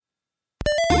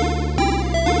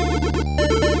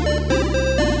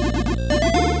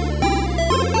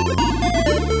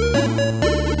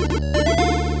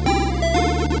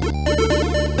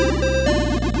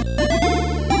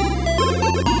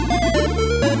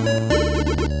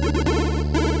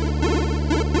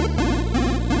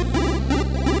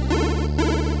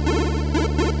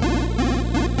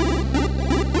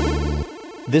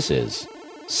This is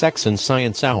Sex and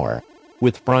Science Hour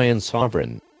with Brian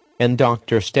Sovereign and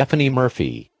Dr. Stephanie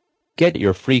Murphy. Get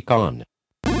your freak on.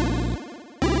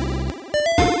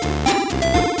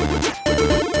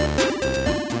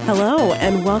 Hello,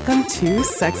 and welcome to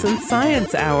Sex and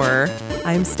Science Hour.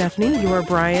 I'm Stephanie, you are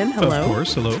Brian. Hello. Of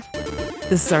course, hello.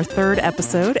 This is our third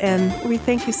episode, and we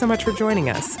thank you so much for joining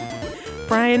us.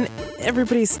 Brian,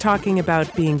 everybody's talking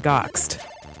about being doxxed.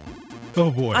 Oh,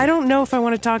 boy. I don't know if I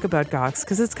want to talk about doxxed,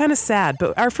 because it's kind of sad,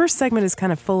 but our first segment is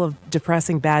kind of full of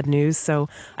depressing bad news, so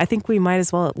I think we might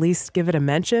as well at least give it a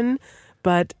mention.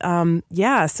 But,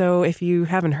 so if you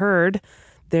haven't heard,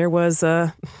 there's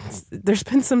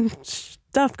been some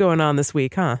stuff going on this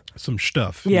week, huh? Some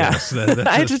stuff. Yeah. Yes,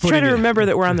 I just try to remember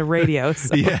that we're on the radio,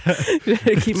 so yeah.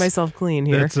 to keep myself clean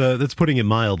here. That's putting it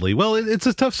mildly. Well, it's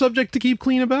a tough subject to keep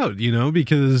clean about,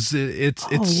 because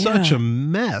it's such a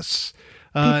mess.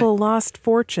 People lost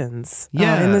fortunes.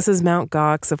 Yeah. And this is Mt.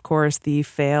 Gox, of course, the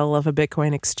fail of a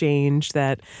Bitcoin exchange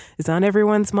that is on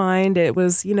everyone's mind. It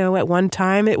was, at one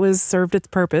time it was served its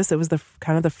purpose. It was the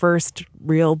first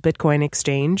real Bitcoin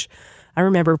exchange. I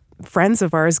remember friends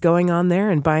of ours going on there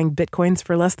and buying Bitcoins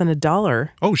for less than $1.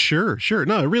 Oh, sure.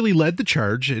 No, it really led the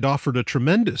charge. It offered a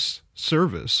tremendous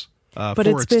service. But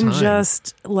it's been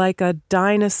just like a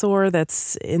dinosaur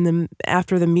that's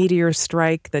after the meteor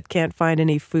strike that can't find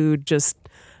any food.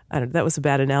 That was a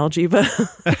bad analogy, but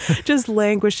just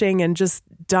languishing and just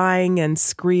dying and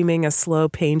screaming a slow,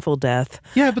 painful death.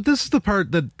 Yeah, but this is the part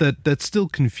that's still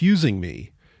confusing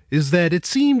me, is that it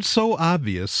seemed so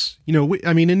obvious.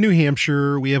 In New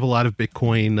Hampshire, we have a lot of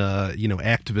Bitcoin,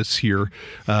 activists here,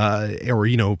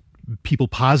 or people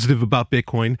positive about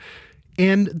Bitcoin.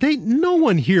 And no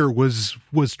one here was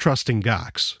trusting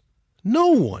Gox. No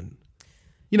one.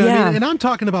 And I'm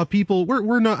talking about people,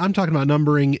 I'm talking about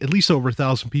numbering at least over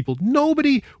 1,000 people.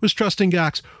 Nobody was trusting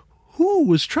Gox. Who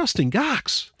was trusting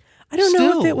Gox? I don't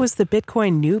know if it was the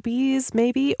Bitcoin newbies,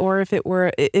 maybe, or if it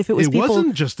was people. It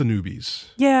wasn't just the newbies.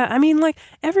 Yeah,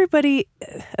 everybody,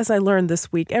 as I learned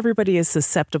this week, everybody is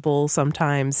susceptible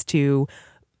sometimes to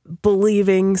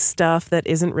believing stuff that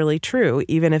isn't really true,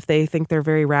 even if they think they're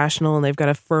very rational and they've got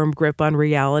a firm grip on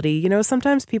reality.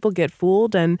 Sometimes people get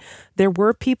fooled, and there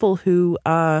were people who,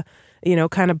 kind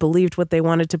of believed what they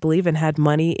wanted to believe and had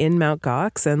money in Mt.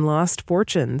 Gox and lost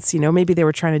fortunes. Maybe they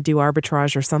were trying to do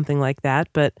arbitrage or something like that,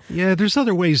 but... Yeah, there's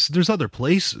other ways, there's other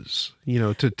places,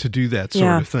 to do that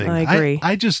sort of thing. I agree.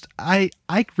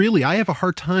 I have a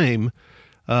hard time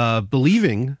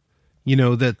believing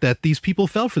that these people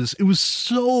fell for this.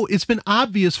 It's been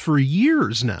obvious for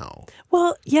years now.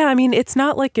 Well, yeah, it's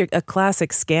not like a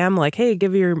classic scam, like, hey,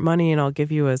 give me your money and I'll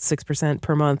give you a 6%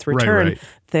 per month return, right.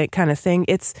 That kind of thing.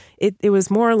 It was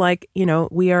more like,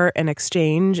 we are an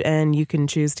exchange and you can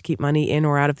choose to keep money in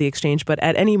or out of the exchange, but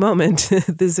at any moment,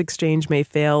 this exchange may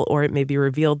fail, or it may be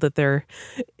revealed that they're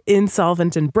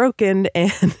insolvent and broken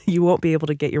and you won't be able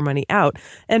to get your money out.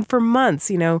 And for months,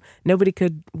 nobody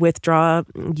could withdraw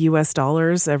US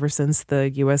dollars ever since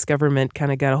the US government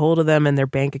kind of got a hold of them and their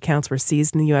bank accounts were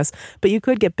seized in the US. But you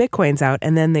could get Bitcoins out,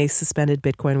 and then they suspended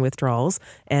Bitcoin withdrawals.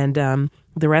 And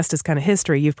the rest is kind of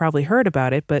history. You've probably heard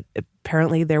about it, but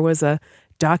apparently there was a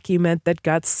document that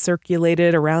got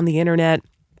circulated around the internet.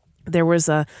 There was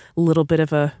a little bit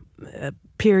of a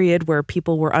period where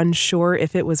people were unsure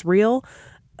if it was real.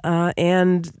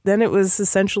 And then it was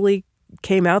essentially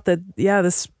came out that,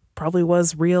 this probably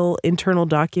was real internal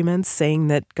documents saying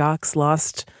that Gox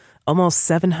lost almost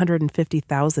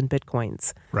 750,000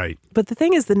 Bitcoins. Right. But the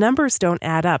thing is, the numbers don't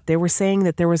add up. They were saying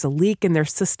that there was a leak in their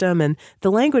system, and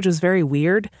the language was very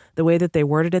weird, the way that they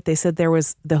worded it. They said there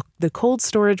was the cold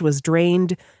storage was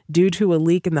drained due to a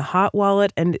leak in the hot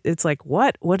wallet. And it's like,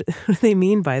 what? What do they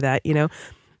mean by that?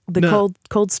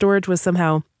 Cold storage was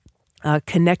somehow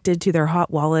connected to their hot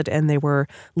wallet, and they were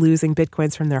losing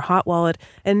Bitcoins from their hot wallet.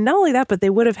 And not only that, but they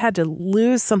would have had to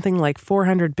lose something like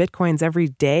 400 Bitcoins every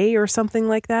day or something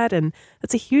like that. And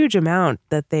that's a huge amount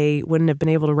that they wouldn't have been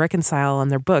able to reconcile on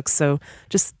their books. So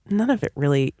just none of it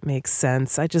really makes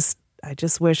sense. I just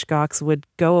wish Gox would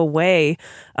go away.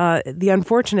 The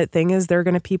unfortunate thing is there are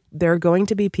going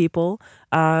to be people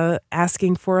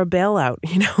asking for a bailout,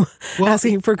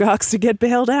 asking for Gox to get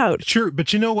bailed out. Sure,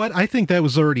 but you know what? I think that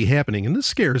was already happening, and this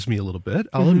scares me a little bit,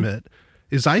 I'll admit,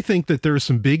 is I think that there are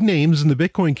some big names in the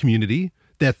Bitcoin community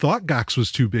that thought Gox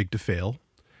was too big to fail.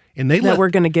 And we're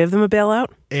going to give them a bailout?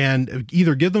 And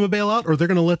either give them a bailout, or they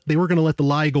were going to let the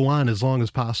lie go on as long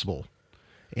as possible.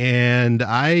 And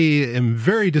I am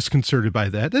very disconcerted by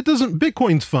that.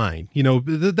 Bitcoin's fine.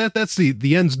 That's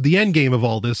the end game of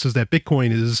all this, is that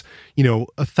Bitcoin is,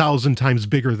 1,000 times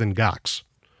bigger than Gox.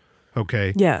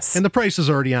 Okay. Yes. And the price is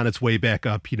already on its way back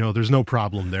up. There's no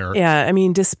problem there. Yeah. I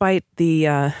mean, despite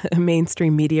the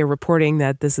mainstream media reporting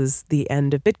that this is the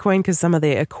end of Bitcoin, because some of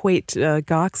they equate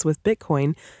GOX with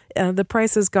Bitcoin, the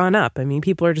price has gone up. I mean,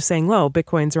 people are just saying, "Whoa,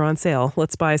 Bitcoins are on sale.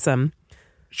 Let's buy some."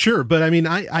 Sure, but I mean,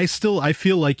 I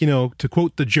feel like, to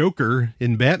quote the Joker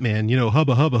in Batman,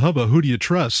 hubba, hubba, hubba, who do you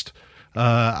trust?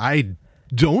 I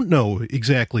don't know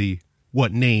exactly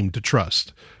what name to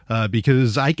trust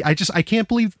because I can't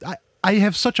believe I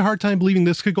have such a hard time believing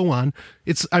this could go on.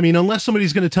 Unless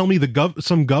somebody's going to tell me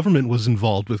some government was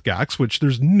involved with GOX, which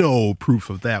there's no proof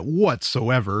of that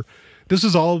whatsoever. This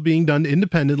is all being done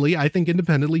independently. I think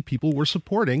independently people were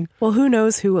supporting. Well, who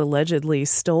knows who allegedly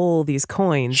stole these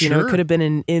coins? Sure. It could have been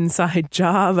an inside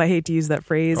job. I hate to use that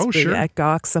phrase. Oh, but sure. At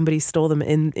GOX, somebody stole them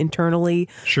internally.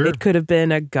 Sure. It could have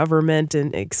been a government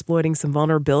and exploiting some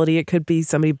vulnerability. It could be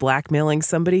somebody blackmailing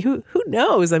somebody. Who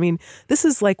knows? I mean, this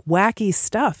is like wacky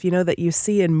stuff, that you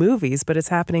see in movies, but it's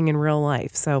happening in real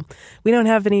life. So we don't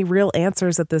have any real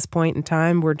answers at this point in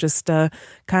time. We're just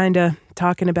kind of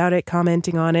talking about it,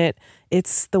 commenting on it.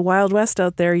 It's the Wild West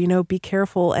out there. Be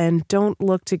careful and don't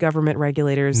look to government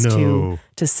regulators to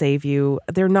save you.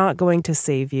 They're not going to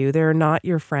save you. They're not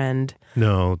your friend.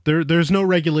 No, there's no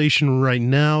regulation right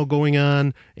now going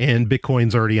on, and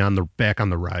Bitcoin's already back on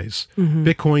the rise. Mm-hmm.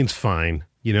 Bitcoin's fine.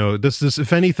 This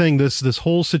if anything, this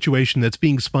whole situation that's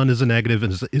being spun as a negative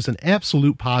is an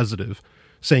absolute positive,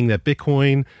 saying that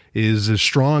Bitcoin is as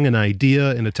strong an idea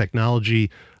and a technology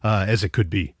as it could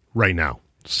be right now.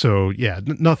 So, yeah,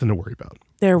 nothing to worry about.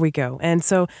 There we go. And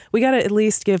so we got to at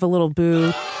least give a little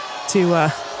boo to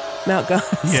Mount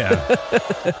Gox.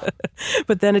 Yeah.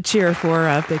 But then a cheer for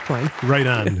Bitcoin. Right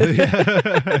on.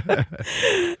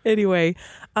 Anyway,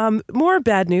 more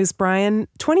bad news, Brian.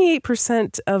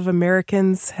 28% of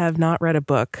Americans have not read a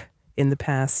book in the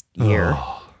past year.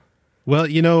 Oh.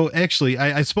 Well, actually,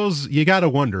 I suppose you got to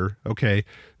wonder, okay,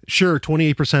 sure,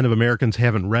 28% of Americans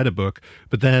haven't read a book,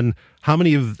 but then how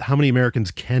many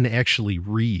Americans can actually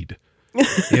read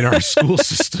in our school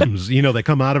systems, that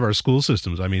come out of our school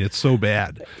systems? I mean, it's so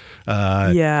bad.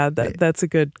 That's a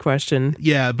good question.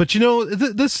 Yeah, but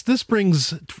this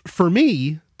brings, for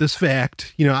me, this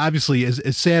fact, obviously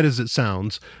as sad as it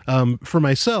sounds, for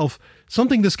myself,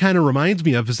 something this kind of reminds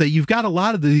me of is that you've got a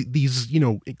lot of these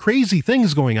crazy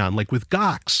things going on, like with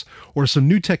GOX or some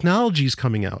new technologies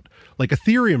coming out, like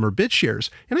Ethereum or BitShares.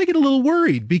 And I get a little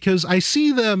worried because I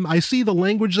see the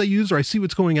language they use, or I see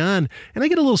what's going on, and I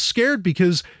get a little scared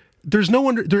because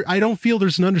I don't feel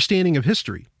there's an understanding of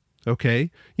history. Okay.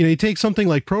 You take something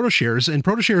like ProtoShares, and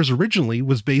ProtoShares originally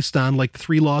was based on like the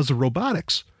 3 laws of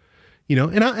robotics.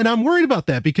 And I'm worried about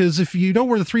that because if you know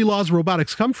where the 3 laws of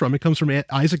robotics come from, it comes from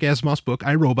Isaac Asimov's book,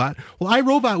 I, Robot. Well, I,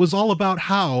 Robot was all about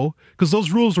because those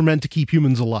rules were meant to keep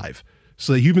humans alive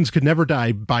so that humans could never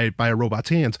die by a robot's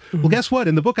hands. Mm-hmm. Well, guess what?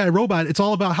 In the book, I, Robot, it's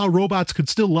all about how robots could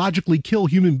still logically kill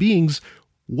human beings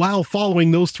while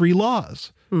following those 3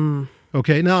 laws. Mm.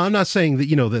 Okay. Now, I'm not saying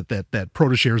that, that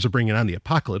ProtoShares are bringing on the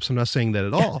apocalypse. I'm not saying that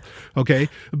at all. Okay.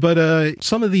 But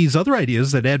some of these other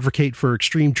ideas that advocate for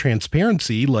extreme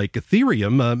transparency, like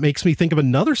Ethereum, makes me think of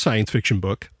another science fiction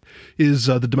book, is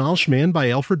The Demolished Man by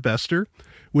Alfred Bester,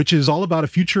 which is all about a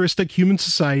futuristic human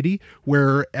society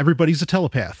where everybody's a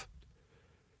telepath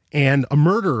and a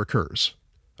murder occurs.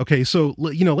 Okay, so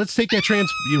let's take that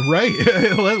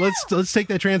let's take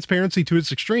that transparency to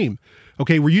its extreme.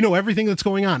 Okay, where everything that's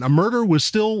going on. A murder was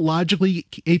still logically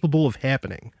capable of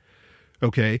happening.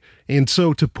 Okay, and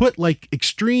so to put like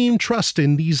extreme trust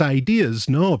in these ideas,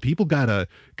 no, people gotta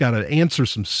answer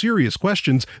some serious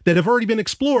questions that have already been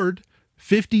explored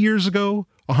 50 years ago,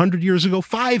 100 years ago,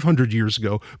 500 years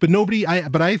ago. But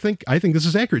I think this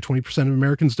is accurate. 20% of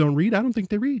Americans don't read. I don't think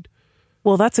they read.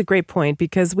 Well, that's a great point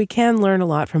because we can learn a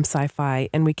lot from sci-fi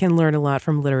and we can learn a lot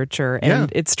from literature.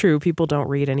 And It's true, people don't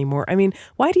read anymore. I mean,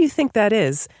 why do you think that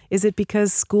is? Is it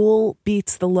because school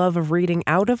beats the love of reading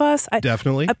out of us?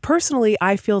 Definitely. Personally,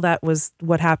 I feel that was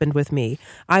what happened with me.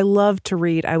 I loved to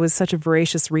read. I was such a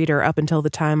voracious reader up until the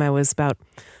time I was about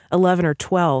 11 or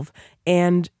 12.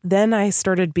 And then I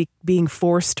started being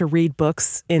forced to read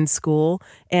books in school,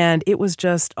 and it was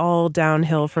just all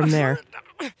downhill from there.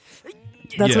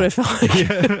 That's what it felt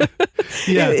like.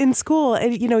 In school.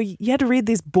 And, you had to read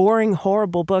these boring,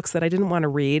 horrible books that I didn't want to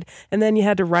read. And then you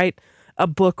had to write a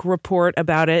book report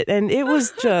about it. And it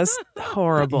was just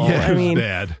horrible. Yeah, it was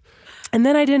bad. And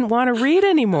then I didn't want to read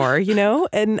anymore,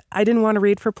 and I didn't want to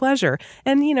read for pleasure.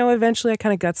 And, eventually I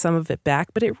kind of got some of it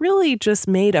back. But it really just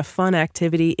made a fun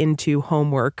activity into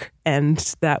homework. And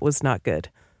that was not good.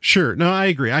 Sure. No, I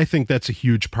agree. I think that's a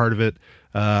huge part of it.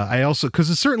 I also, because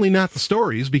it's certainly not the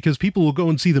stories, because people will go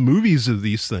and see the movies of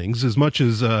these things as much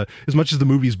as the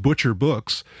movies butcher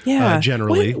books. Yeah.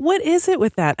 Generally. What is it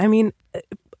with that? I mean,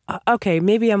 okay,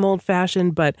 maybe I'm old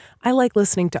fashioned, but I like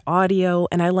listening to audio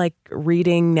and I like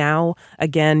reading now.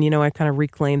 Again, I kind of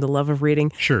reclaimed the love of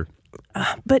reading. Sure.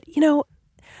 But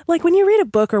like when you read a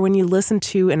book or when you listen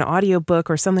to an audiobook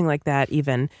or something like that,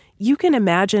 even you can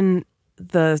imagine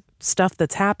the stuff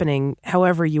that's happening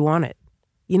however you want it.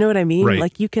 You know what I mean? Right.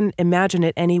 Like you can imagine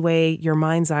it any way your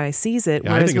mind's eye sees it.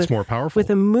 Yeah, I think it's more powerful. With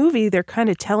a movie, they're kind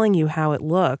of telling you how it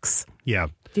looks. Yeah.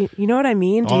 Do you know what I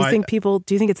mean? Do you think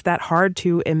it's that hard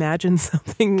to imagine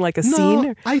something like a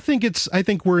scene? I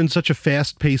think we're in such a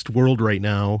fast-paced world right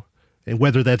now, and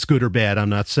whether that's good or bad, I'm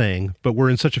not saying, but we're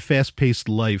in such a fast-paced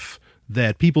life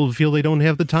that people feel they don't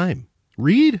have the time.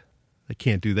 Read? I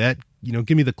can't do that.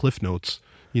 Give me the Cliff Notes.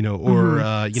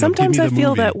 Sometimes give me I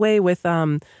feel movie. that way with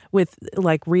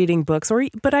like reading books,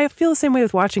 but I feel the same way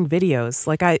with watching videos.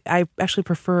 Like I actually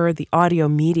prefer the audio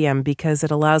medium because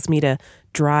it allows me to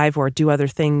drive or do other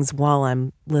things while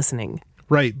I'm listening.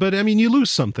 Right, but I mean, you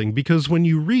lose something because when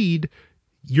you read,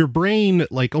 your brain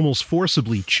like almost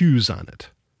forcibly chews on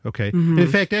it. Okay, Mm-hmm. And in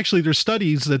fact, actually, there's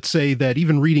studies that say that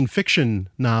even reading fiction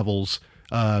novels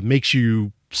makes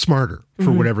you smarter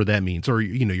for whatever that means, or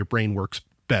your brain works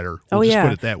better. We'll just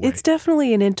put it that way. It's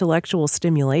definitely an intellectual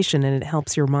stimulation, and it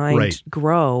helps your mind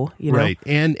grow. Right,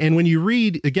 and when you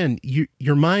read again,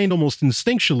 your mind almost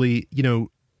instinctually,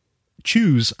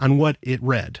 chews on what it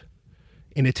read,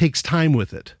 and it takes time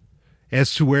with it.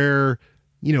 As to where,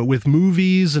 with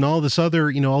movies and all this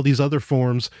other, all these other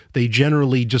forms, they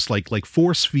generally just like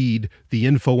force feed the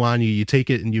info on you. You take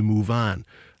it and you move on,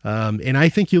 and I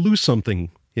think you lose something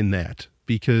in that.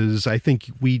 Because I think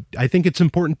it's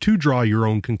important to draw your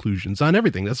own conclusions on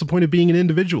everything. That's the point of being an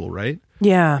individual, right?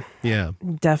 Yeah. Yeah.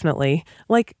 Definitely.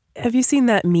 Like, have you seen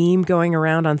that meme going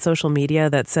around on social media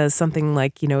that says something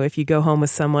like, if you go home with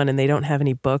someone and they don't have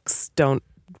any books, don't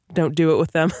do it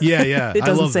with them? Yeah, yeah. It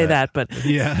doesn't say that, but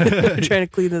yeah. I'm trying to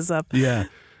clean this up. Yeah.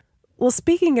 Well,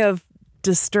 speaking of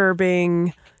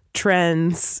disturbing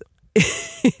trends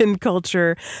in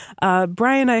culture,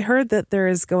 Brian, I heard that there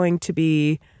is going to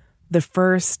be the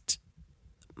first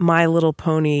My Little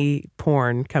Pony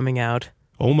porn coming out.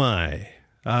 Oh my.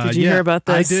 Did you hear about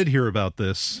this? I did hear about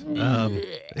this. Well,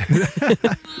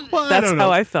 That's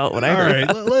how I felt when I heard it.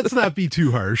 All right, let's not be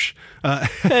too harsh.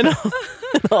 And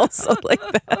also like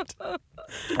that. All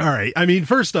right. I mean,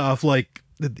 first off,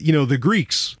 the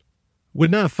Greeks would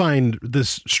not find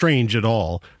this strange at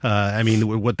all. I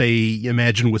mean, what they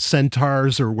imagine with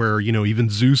centaurs, or where even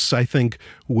Zeus, I think,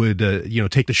 would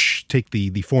take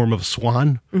the form of a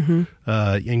swan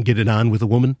and get it on with a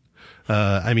woman.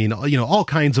 I mean, all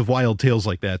kinds of wild tales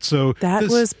like that. So that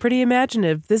was pretty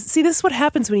imaginative. This is what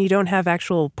happens when you don't have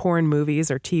actual porn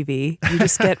movies or TV. You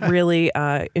just get really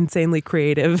insanely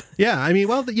creative. Yeah, I mean,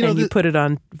 well, you put it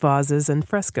on vases and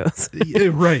frescoes.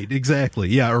 Right, exactly.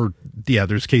 Yeah,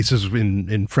 there's cases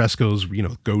in frescoes,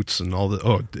 goats and all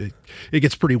the. It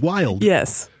gets pretty wild.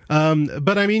 Yes.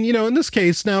 But I mean, in this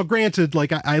case, now granted,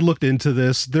 like I looked into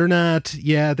this, they're not,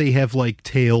 they have like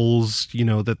tails,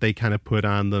 that they kind of put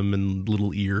on them and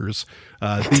little ears.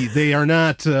 They are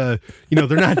not, they're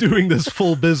not doing this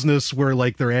full business where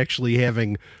like they're actually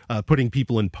having, putting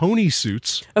people in pony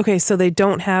suits. Okay. So they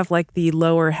don't have like the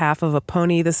lower half of a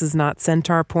pony. This is not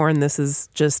centaur porn. This is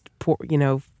just,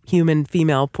 human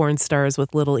female porn stars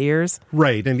with little ears.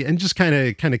 Right. And just kind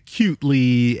of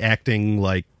cutely acting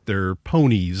like they're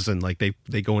ponies, and like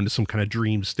they go into some kind of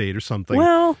dream state or something.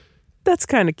 Well, that's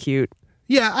kind of cute.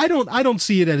 Yeah, I don't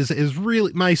see it as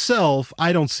really myself.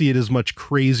 I don't see it as much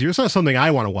crazier. It's not something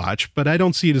I want to watch, but I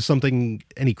don't see it as something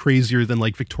any crazier than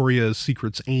like Victoria's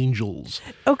Secret's Angels.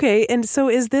 Okay, and so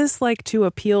is this like to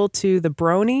appeal to the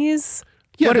bronies?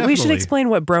 Yeah, definitely. We should explain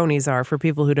what bronies are for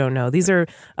people who don't know. These are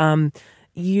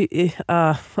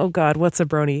oh God, what's a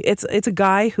brony? It's a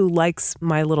guy who likes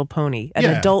My Little Pony, an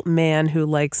adult man who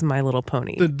likes My Little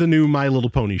Pony. The new My Little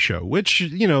Pony show, which,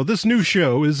 this new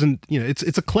show isn't,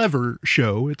 it's a clever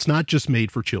show. It's not just made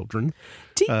for children.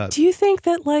 Do you think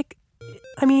that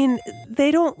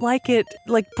they don't like it,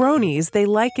 like bronies, they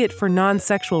like it for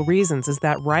non-sexual reasons. Is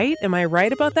that right? Am I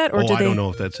right about that? Or I don't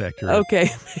know if that's accurate. Okay.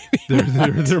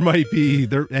 there might be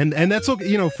there, and that's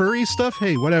okay. Furry stuff.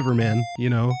 Hey, whatever, man.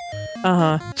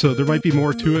 So there might be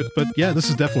more to it, but yeah, this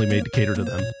is definitely made to cater to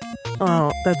them.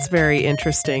 Oh, that's very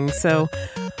interesting. So,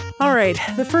 all right,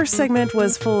 the first segment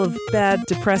was full of bad,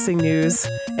 depressing news,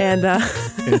 and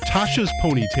Tasha's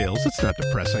ponytails. It's not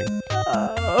depressing.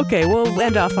 Okay, we'll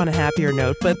end off on a happier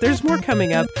note, but there's more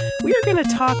coming up. we are going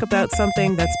to talk about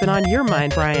something that's been on your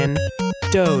mind, Brian.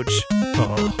 Doge.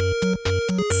 Oh.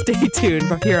 Stay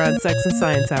tuned here on Sex and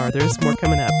Science Hour. There's more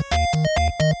coming up.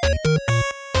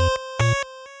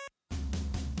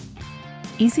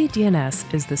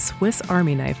 EasyDNS is the Swiss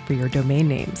Army knife for your domain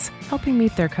names, helping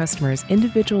meet their customers'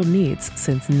 individual needs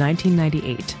since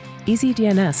 1998.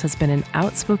 EasyDNS has been an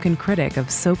outspoken critic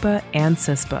of SOPA and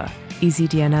CISPA.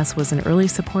 EasyDNS was an early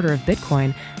supporter of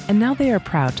Bitcoin, and now they are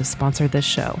proud to sponsor this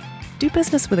show. Do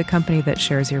business with a company that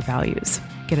shares your values.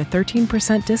 Get a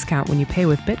 13% discount when you pay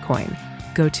with Bitcoin.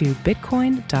 Go to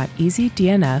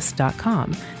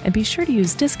bitcoin.easydns.com and be sure to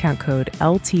use discount code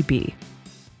LTB.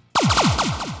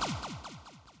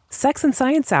 Sex and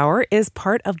Science Hour is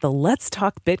part of the Let's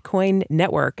Talk Bitcoin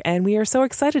network, and we are so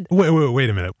excited. Wait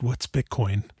a minute. What's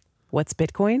Bitcoin? What's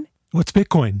Bitcoin? What's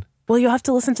Bitcoin? Well, you'll have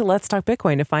to listen to Let's Talk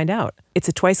Bitcoin to find out. It's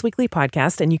a twice-weekly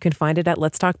podcast, and you can find it at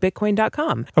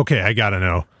letstalkbitcoin.com. Okay, I gotta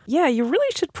know. Yeah, you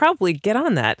really should probably get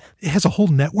on that. It has a whole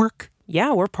network?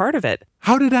 Yeah, we're part of it.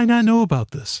 How did I not know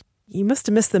about this? You must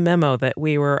have missed the memo that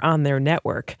we were on their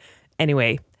network.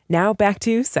 Anyway, now back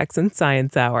to Sex and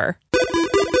Science Hour.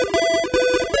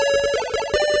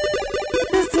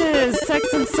 This is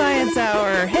Sex and Science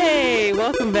Hour. Hey,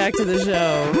 welcome back to the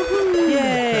show.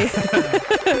 Yay.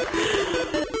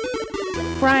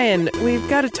 Brian, we've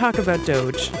got to talk about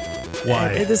Doge.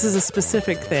 Why? This is a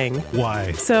specific thing.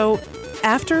 Why? So,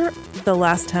 after the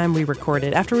last time we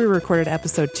recorded,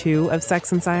 episode 2 of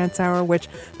Sex and Science Hour, which,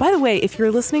 by the way, if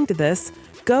you're listening to this,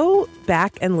 go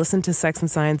back and listen to Sex and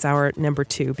Science Hour number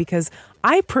 2, because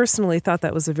I personally thought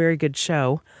that was a very good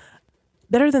show.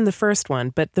 Better than the first one,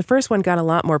 but the first one got a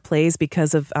lot more plays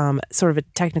because of sort of a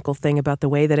technical thing about the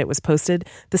way that it was posted.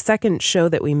 The second show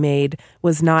that we made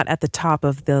was not at the top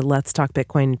of the Let's Talk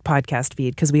Bitcoin podcast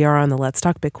feed because we are on the Let's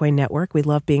Talk Bitcoin network. We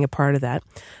love being a part of that.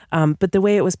 But the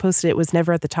way it was posted, it was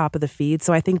never at the top of the feed.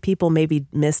 So I think people maybe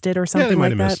missed it or something like that. Yeah,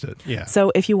 they might have missed it. Yeah.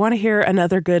 So if you want to hear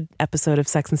another good episode of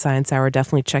Sex and Science Hour,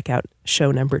 definitely check out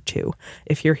show number 2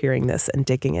 if you're hearing this and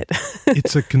digging it.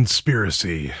 It's a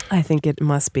conspiracy. I think it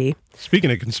must be.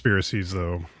 Speaking of conspiracies,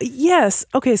 though. Yes.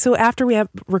 Okay, so after we have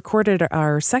recorded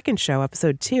our second show,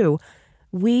 episode 2,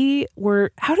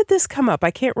 how did this come up?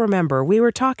 I can't remember. We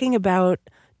were talking about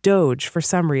Doge for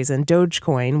some reason,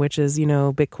 Dogecoin, which is,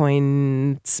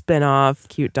 Bitcoin spinoff,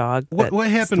 cute dog. What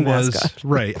happened was,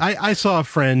 right, I saw a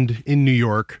friend in New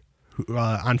York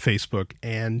on Facebook,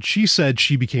 and she said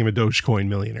she became a Dogecoin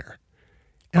millionaire.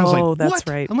 And I was like, that's what?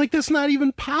 right. I'm like, that's not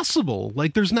even possible.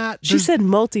 Like, She said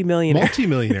multimillionaire.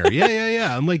 Multimillionaire.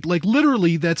 Yeah. I'm like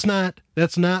literally, that's not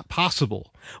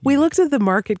possible. We looked at the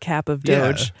market cap of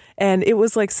Doge, and it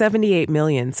was like 78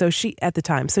 million. So she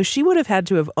would have had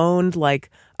to have owned like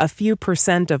a few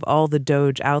 % of all the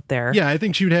Doge out there. Yeah, I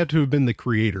think she would have to have been the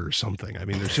creator or something. I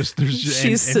mean, she's not.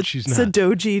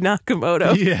 SaDOGEi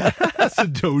Nakamoto. Yeah,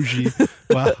 SaDOGEi.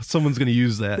 Wow, someone's going to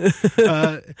use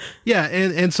that. Yeah,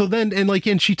 and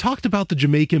she talked about the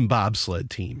Jamaican bobsled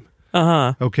team.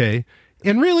 Uh-huh. Okay.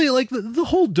 And really, like, the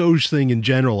whole Doge thing in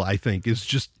general, I think, is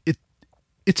just,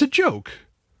 it's a joke.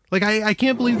 Like, I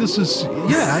can't believe this is,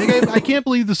 I can't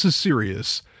believe this is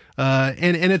serious.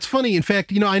 And it's funny. In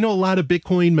fact, I know a lot of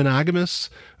Bitcoin monogamists.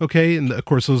 Okay. And of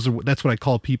course, that's what I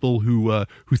call people who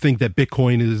think that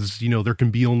Bitcoin is, there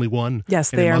can be only one.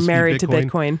 Yes. They are married to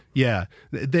Bitcoin. Yeah.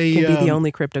 They can be the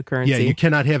only cryptocurrency. Yeah. You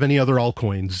cannot have any other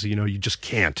altcoins. You just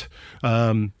can't.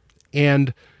 And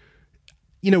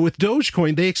with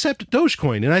Dogecoin, they accept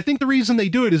Dogecoin. And I think the reason they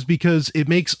do it is because it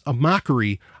makes a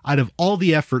mockery out of all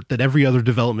the effort that every other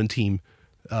development team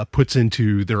puts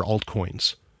into their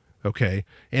altcoins. Okay.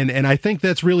 And I think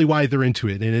that's really why they're into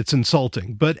it. And it's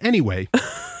insulting. But anyway.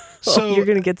 So you're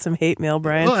going to get some hate mail,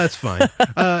 Brian. Well, that's fine.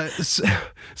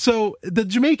 So the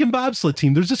Jamaican bobsled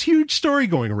team, there's this huge story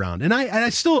going around. And I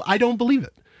don't believe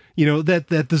it.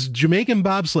 That this Jamaican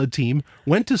bobsled team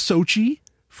went to Sochi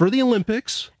for the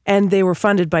Olympics. And they were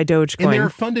funded by Dogecoin. And they were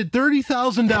funded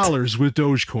 $30,000 with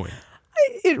Dogecoin.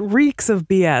 It reeks of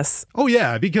BS. Oh,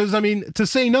 yeah, because, to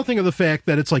say nothing of the fact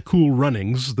that it's like Cool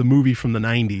Runnings, the movie from the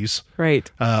 90s.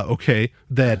 Right. Okay,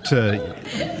 that,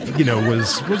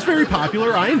 was very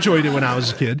popular. I enjoyed it when I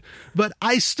was a kid. But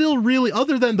I still really,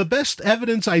 other than the best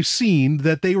evidence I've seen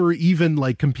that they were even,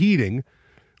 like, competing,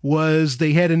 was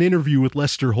they had an interview with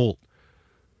Lester Holt.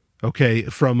 Okay,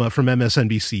 from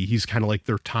MSNBC. He's kind of like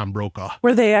their Tom Brokaw.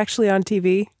 Were they actually on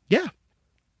TV? Yeah.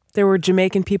 There were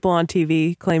Jamaican people on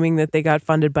TV claiming that they got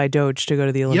funded by Doge to go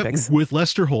to the Olympics. Yep, with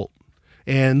Lester Holt.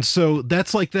 And so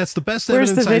that's the best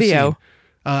Where's evidence the video?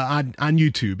 on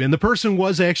YouTube, and the person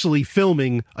was actually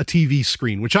filming a TV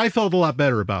screen, which I felt a lot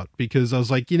better about, because I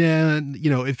was like,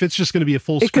 if it's just going to be a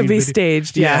full screen, it could be video,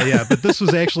 staged. Yeah. But this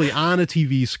was actually on a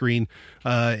TV screen,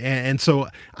 and so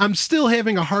I'm still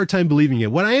having a hard time believing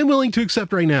it. What I am willing to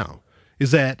accept right now is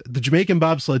that the Jamaican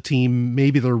bobsled team,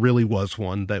 maybe there really was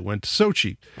one that went to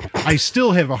Sochi. I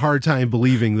still have a hard time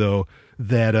believing, though,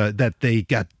 that they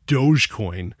got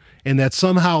Dogecoin, and that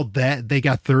somehow that they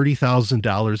got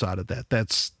 $30,000 out of that.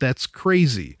 That's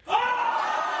crazy.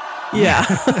 Yeah,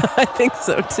 I think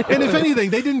so too. And if anything,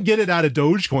 they didn't get it out of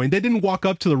Dogecoin. They didn't walk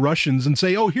up to the Russians and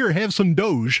say, "Oh, here, have some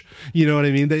Doge." You know what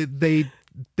I mean? They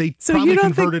So probably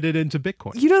converted it into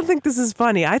Bitcoin. You don't think this is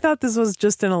funny? I thought this was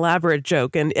just an elaborate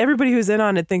joke, and everybody who's in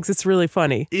on it thinks it's really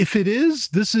funny. If it is,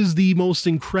 this is the most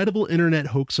incredible internet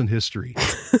hoax in history.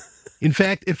 In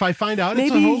fact, if I find out it's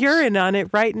a hoax, maybe you're in on it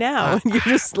right now, and you're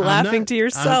just laughing to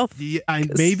yourself.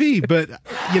 Maybe, but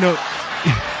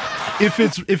if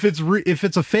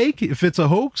it's a fake, if it's a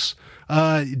hoax,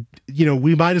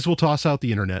 we might as well toss out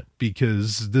the internet,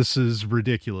 because this is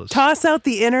ridiculous. Toss out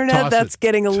the internet? That's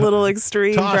getting a little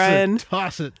extreme, Brian.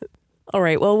 Toss it. All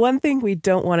right. Well, one thing we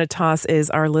don't want to toss is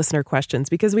our listener questions,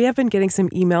 because we have been getting some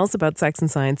emails about Sex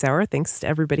and Science Hour. Thanks to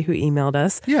everybody who emailed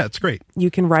us. Yeah, it's great. You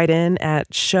can write in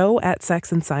at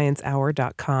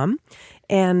show@sexandsciencehour.com.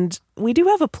 And we do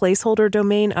have a placeholder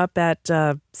domain up at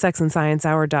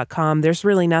sexandsciencehour.com. There's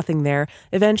really nothing there.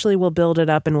 Eventually, we'll build it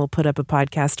up and we'll put up a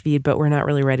podcast feed, but we're not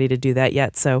really ready to do that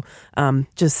yet. So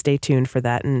just stay tuned for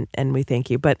that, and we thank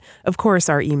you. But of course,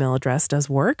 our email address does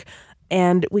work.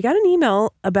 And we got an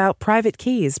email about private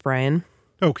keys, Brian.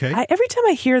 Okay. Every time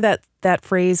I hear that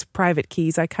phrase, private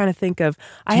keys, I kind of think of...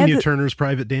 Tina Turner's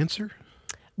Private Dancer?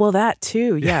 Well, that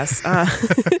too, yes.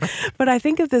 But I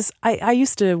think of this, I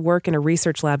used to work in a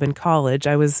research lab in college.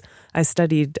 I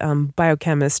studied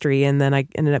biochemistry, and then I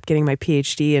ended up getting my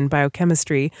PhD in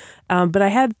biochemistry. But I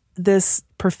had this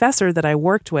professor that I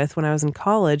worked with when I was in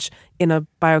college in a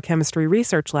biochemistry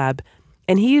research lab.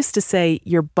 And he used to say,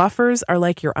 your buffers are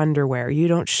like your underwear. You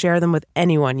don't share them with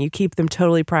anyone. You keep them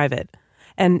totally private.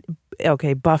 And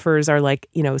okay, buffers are like,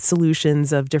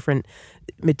 solutions of different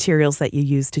materials that you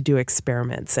use to do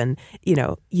experiments. And,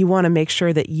 you want to make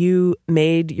sure that you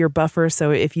made your buffer.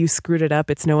 So if you screwed it up,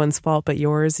 it's no one's fault but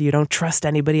yours. You don't trust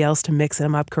anybody else to mix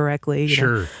them up correctly.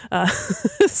 Sure.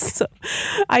 So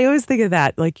I always think of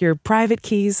that. Like, your private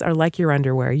keys are like your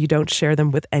underwear. You don't share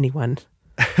them with anyone.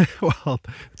 Well,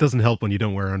 it doesn't help when you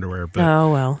don't wear underwear. But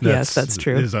yes, that's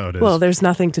true. Is how it is. Well, there's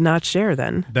nothing to not share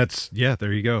then.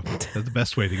 There you go. That's the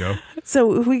best way to go.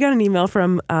 So we got an email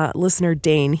from listener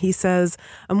Dane. He says,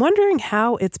 I'm wondering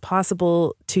how it's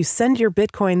possible to send your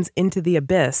Bitcoins into the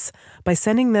abyss by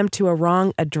sending them to a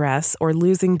wrong address or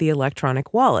losing the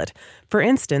electronic wallet. For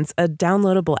instance, a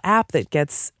downloadable app that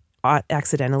gets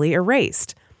accidentally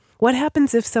erased. What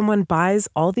happens if someone buys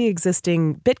all the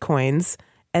existing Bitcoins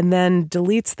and then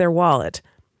deletes their wallet?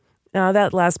 Now,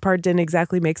 that last part didn't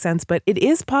exactly make sense, but it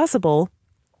is possible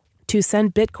to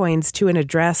send Bitcoins to an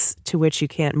address to which you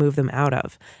can't move them out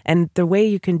of. And the way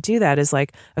you can do that is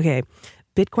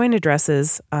Bitcoin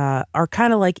addresses are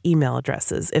kind of like email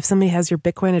addresses. If somebody has your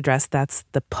Bitcoin address, that's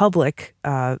the public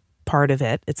part of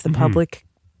it. It's the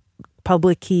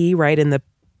public key, right? In the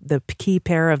key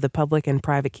pair of the public and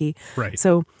private key. Right.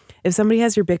 So if somebody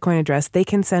has your Bitcoin address, they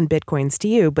can send Bitcoins to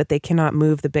you, but they cannot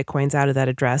move the Bitcoins out of that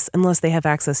address unless they have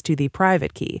access to the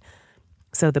private key.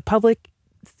 So the public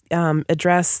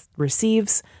address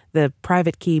receives, the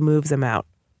private key moves them out.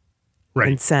 Right.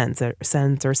 And sends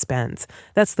or spends.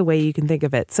 That's the way you can think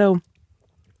of it. So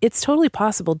it's totally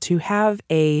possible to have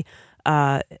a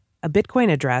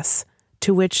Bitcoin address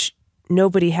to which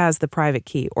nobody has the private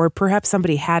key, or perhaps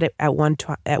somebody had it at one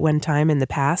time in the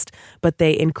past, but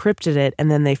they encrypted it and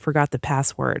then they forgot the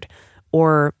password,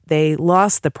 or they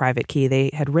lost the private key. They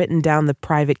had written down the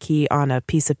private key on a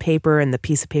piece of paper and the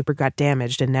piece of paper got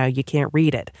damaged and now you can't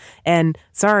read it. And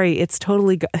sorry, it's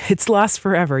lost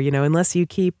forever, unless you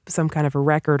keep some kind of a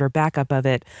record or backup of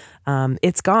it,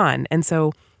 it's gone. And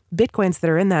so Bitcoins that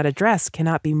are in that address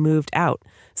cannot be moved out.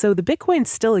 So the Bitcoins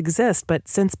still exist, but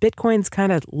since Bitcoins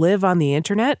kind of live on the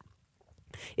internet,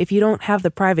 if you don't have the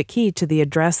private key to the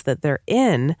address that they're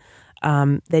in,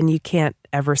 then you can't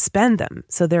ever spend them.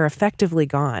 So they're effectively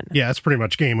gone. Yeah, it's pretty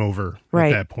much game over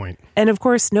at that point. And of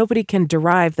course, nobody can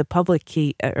derive the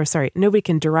nobody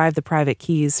can derive the private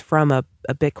keys from a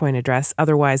Bitcoin address.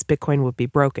 Otherwise, Bitcoin would be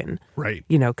broken. Right.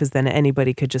 Because then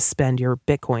anybody could just spend your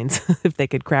Bitcoins if they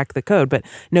could crack the code, but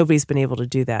nobody's been able to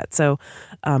do that. So,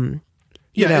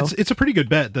 it's a pretty good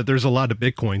bet that there's a lot of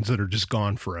Bitcoins that are just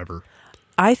gone forever.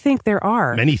 I think there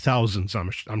are. Many thousands,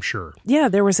 I'm sure. Yeah,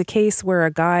 there was a case where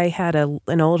a guy had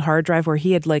an old hard drive where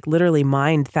he had like literally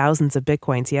mined thousands of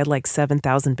Bitcoins. He had like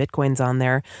 7,000 Bitcoins on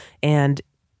there, and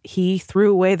he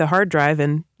threw away the hard drive,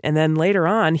 and then later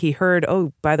on he heard,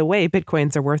 oh, by the way,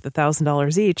 Bitcoins are worth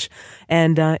 $1,000 each.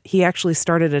 And he actually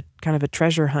started a kind of a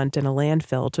treasure hunt in a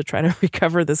landfill to try to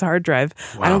recover this hard drive.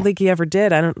 Wow. I don't think he ever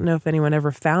did. I don't know if anyone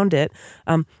ever found it.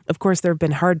 Of course, there have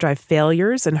been hard drive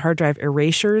failures and hard drive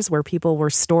erasures where people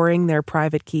were storing their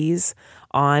private keys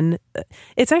on.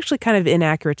 It's actually kind of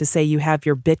inaccurate to say you have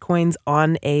your Bitcoins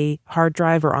on a hard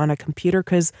drive or on a computer,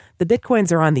 because the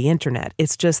Bitcoins are on the internet.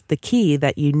 It's just the key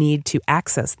that you need to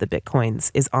access the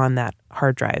Bitcoins is on that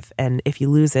hard drive. And if you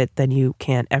lose it, then you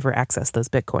can't ever access those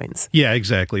Bitcoins. Yeah,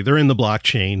 exactly. They're in the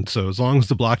blockchain. So as long as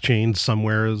the blockchain's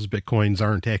somewhere, those Bitcoins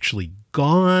aren't actually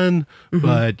gone. Mm-hmm.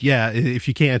 But yeah, if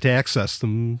you can't access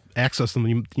them,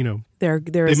 you know, They're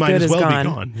they as might good as well gone. be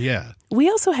gone. Yeah. We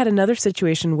also had another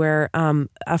situation where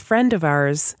a friend of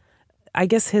ours, I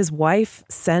guess his wife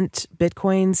sent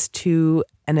Bitcoins to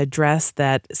an address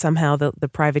that somehow the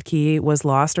private key was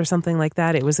lost or something like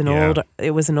that. It was an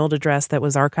old address that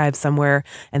was archived somewhere,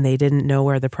 and they didn't know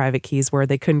where the private keys were.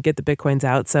 They couldn't get the Bitcoins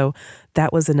out. So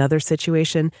that was another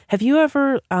situation. Have you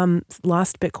ever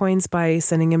lost Bitcoins by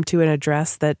sending them to an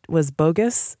address that was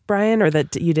bogus, Brian, or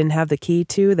that you didn't have the key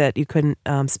to, that you couldn't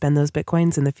spend those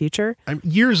Bitcoins in the future?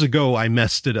 Years ago, I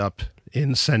messed it up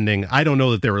in sending. I don't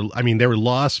know that they were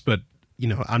lost, but you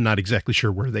know, I'm not exactly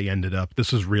sure where they ended up.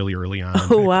 This was really early on.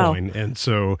 Oh, wow. And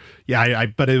so, yeah,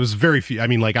 but it was very few. I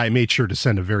mean, like I made sure to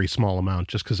send a very small amount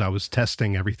just because I was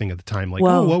testing everything at the time. Like,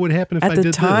 what would happen if I did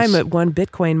this? At the time, one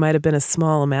Bitcoin might have been a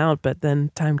small amount, but then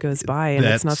time goes by and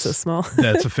it's not so small.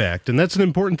 That's a fact. And that's an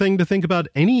important thing to think about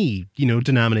any,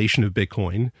 denomination of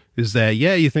Bitcoin is that,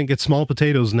 yeah, you think it's small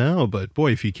potatoes now, but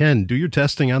boy, if you can, do your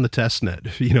testing on the test net,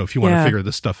 if you want to figure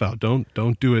this stuff out.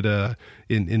 Don't do it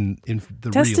in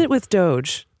the Test it with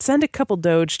Doge. Send a couple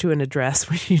Doge to an address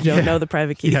when you don't know the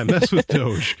private key. Yeah, mess with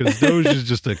Doge, because Doge is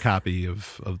just a copy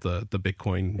of the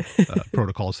Bitcoin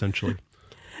protocol, essentially.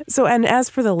 So, and as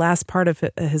for the last part of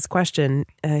his question,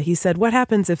 he said, what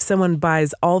happens if someone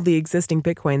buys all the existing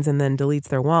Bitcoins and then deletes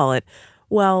their wallet?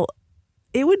 Well,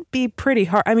 it would be pretty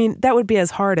hard. I mean, that would be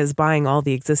as hard as buying all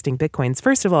the existing Bitcoins.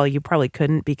 First of all, you probably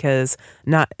couldn't, because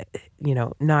not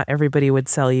everybody would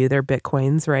sell you their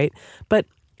Bitcoins, right? But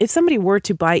if somebody were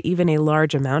to buy even a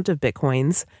large amount of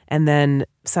Bitcoins and then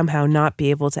somehow not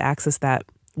be able to access that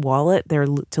wallet,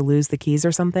 to lose the keys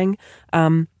or something,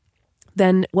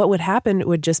 then what would happen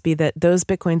would just be that those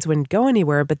Bitcoins wouldn't go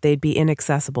anywhere, but they'd be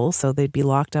inaccessible. So they'd be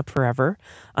locked up forever,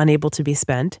 unable to be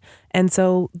spent. And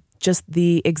so just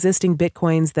the existing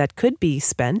Bitcoins that could be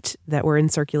spent, that were in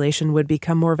circulation, would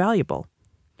become more valuable,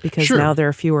 because now there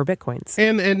are fewer Bitcoins.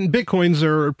 And Bitcoins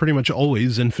are pretty much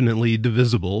always infinitely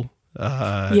divisible.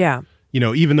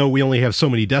 Even though we only have so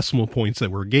many decimal points that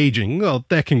we're gauging, well,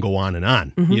 that can go on and on.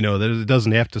 Mm-hmm. That it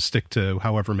doesn't have to stick to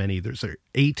however many. There's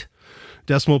 8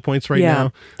 decimal points right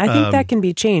now. I think that can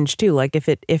be changed too. Like if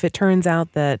it turns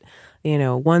out that,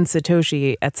 1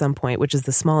 Satoshi at some point, which is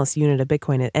the smallest unit of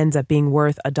Bitcoin, it ends up being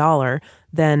worth $1,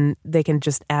 then they can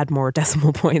just add more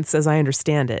decimal points, as I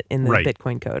understand it, in the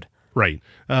Bitcoin code. Right.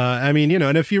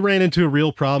 And if you ran into a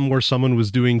real problem where someone was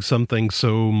doing something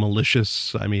so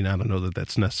malicious, I don't know that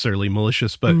that's necessarily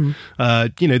malicious, but,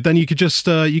 then you could just,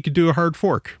 you could do a hard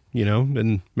fork,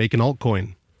 and make an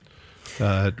altcoin.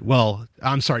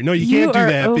 I'm sorry. No, you can't do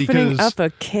that, because you're opening up a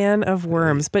can of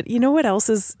worms. But you know what else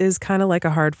is kind of like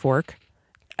a hard fork?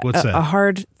 What's that? A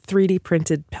hard 3D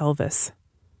printed pelvis.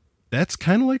 That's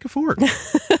kind of like a fork.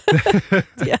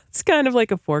 Yeah, it's kind of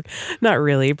like a fork. Not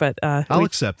really, but I'll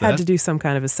accept that. Had to do some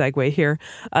kind of a segue here.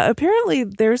 Apparently,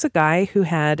 there's a guy who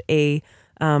had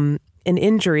an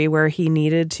injury where he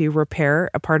needed to repair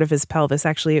a part of his pelvis.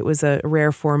 Actually, it was a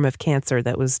rare form of cancer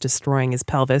that was destroying his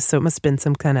pelvis. So it must have been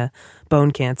some kind of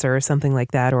bone cancer or something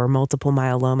like that, or multiple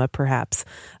myeloma perhaps,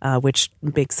 which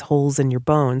makes holes in your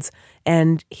bones.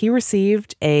 And he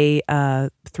received a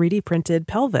 3D printed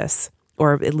pelvis,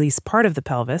 or at least part of the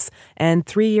pelvis. And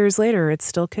 3 years later, it's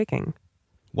still kicking.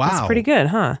 Wow. That's pretty good,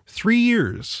 huh? 3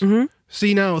 years. Mm-hmm.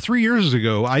 See, now 3 years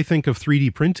ago, I think of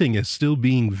 3D printing as still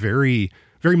being very,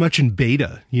 very much in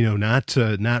beta,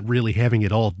 not really having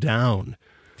it all down.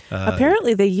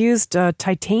 Apparently, they used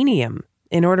titanium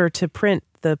in order to print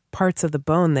the parts of the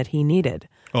bone that he needed.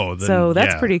 Oh, then, so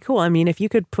that's yeah. pretty cool. I mean, if you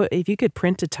could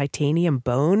print a titanium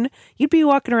bone, you'd be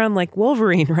walking around like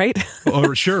Wolverine, right?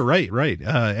 Oh, sure. Right.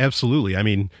 Absolutely. I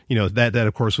mean, that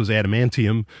of course was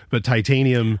adamantium, but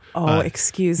titanium. Oh,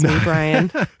 excuse me, Brian.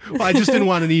 Well, I just didn't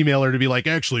want an emailer to be like,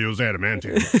 actually, it was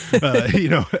adamantium.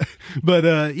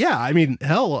 But yeah, I mean,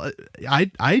 hell,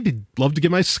 I'd love to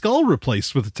get my skull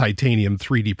replaced with a titanium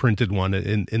 3D printed one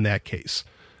in that case.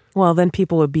 Well, then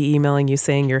people would be emailing you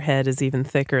saying your head is even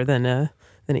thicker than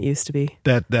it used to be.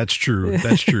 That's true.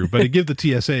 That's true. But it give the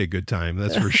TSA a good time.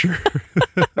 That's for sure.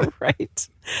 Right.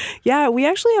 Yeah, we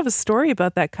actually have a story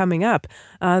about that coming up.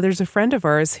 There's a friend of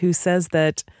ours who says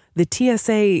that the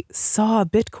TSA saw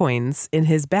Bitcoins in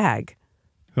his bag.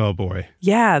 Oh boy.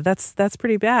 Yeah, that's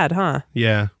pretty bad, huh?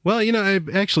 Yeah. Well,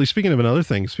 actually, speaking of another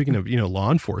thing, speaking of, law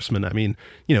enforcement, I mean,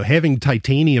 having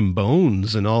titanium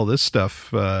bones and all this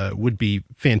stuff would be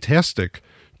fantastic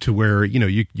to where,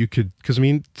 you could, because I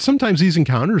mean, sometimes these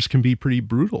encounters can be pretty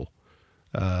brutal,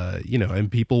 and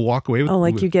people walk away with. Oh,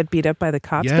 like you get beat up by the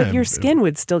cops, Yeah, but your skin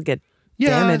would still get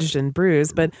damaged and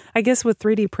bruised. But I guess with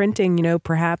 3D printing,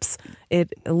 perhaps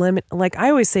it like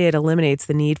I always say, it eliminates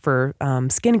the need for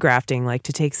skin grafting, like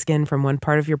to take skin from one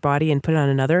part of your body and put it on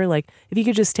another. Like if you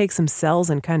could just take some cells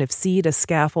and kind of seed a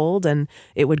scaffold and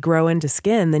it would grow into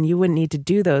skin, then you wouldn't need to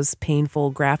do those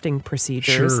painful grafting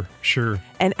procedures. Sure.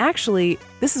 And actually,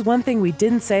 this is one thing we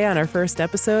didn't say on our first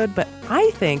episode, but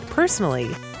I think personally,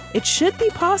 it should be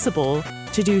possible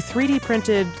to do 3D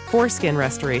printed foreskin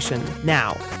restoration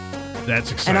now.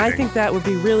 That's exciting. And I think that would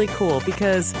be really cool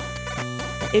because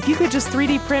if you could just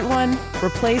 3D print one,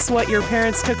 replace what your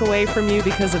parents took away from you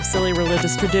because of silly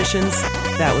religious traditions,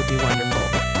 that would be wonderful.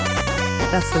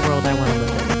 That's the world I want to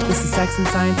live in. This is Sex and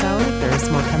Science Hour. There's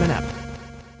more coming up.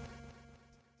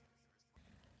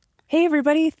 Hey,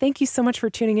 everybody. Thank you so much for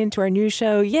tuning in to our new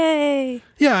show. Yay!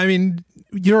 Yeah, I mean,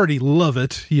 you already love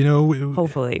it,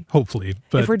 Hopefully.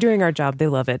 But if we're doing our job, they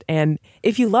love it. And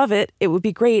if you love it, it would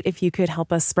be great if you could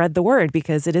help us spread the word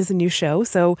because it is a new show.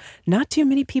 So not too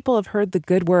many people have heard the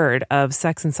good word of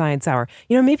Sex and Science Hour.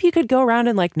 Maybe you could go around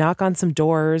and knock on some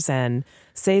doors and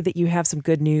say that you have some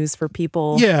good news for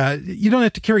people. Yeah, you don't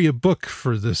have to carry a book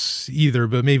for this either,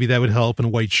 but maybe that would help in a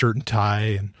white shirt and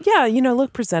tie. And yeah,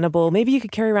 look presentable. Maybe you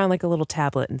could carry around a little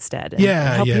tablet instead and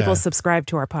help people subscribe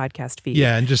to our podcast feed.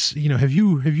 Yeah, and just, have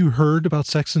you heard about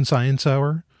Sex and Science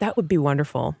Hour? That would be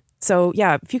wonderful. So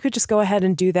yeah, if you could just go ahead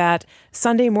and do that.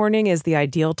 Sunday morning is the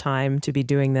ideal time to be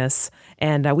doing this,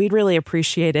 and we'd really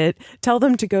appreciate it. Tell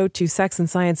them to go to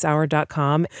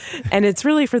sexandsciencehour.com, and it's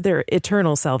really for their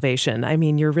eternal salvation. I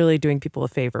mean, you're really doing people a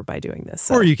favor by doing this.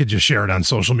 So. Or you could just share it on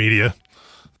social media.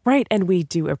 Right, and we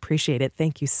do appreciate it.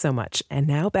 Thank you so much. And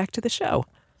now back to the show.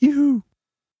 Yoo-hoo.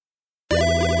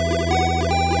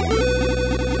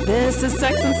 This is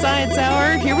Sex and Science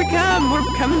Hour. Here we come. We're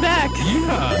coming back.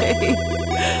 Yeah. Hey.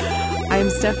 I'm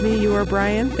Stephanie. You are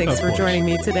Brian. Thanks for joining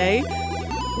me today.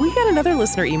 We got another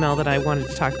listener email that I wanted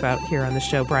to talk about here on the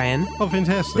show, Brian. Oh,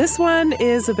 fantastic. This one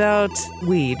is about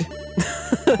weed.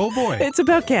 Oh, boy. It's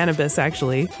about cannabis,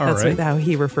 actually. That's right. how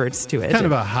he refers to it. Kind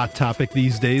of a hot topic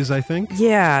these days, I think.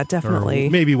 Yeah, definitely. Or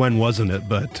maybe when wasn't it?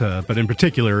 But in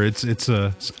particular, it's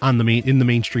in the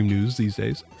mainstream news these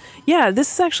days. Yeah,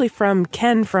 this is actually from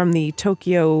Ken from the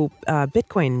Tokyo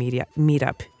Bitcoin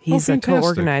meetup. He's a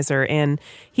co-organizer, and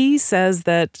he says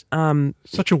that...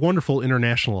 such a wonderful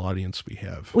international audience we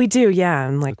have. We do, yeah,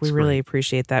 and That's we really great.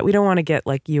 appreciate that. We don't want to get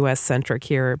U.S.-centric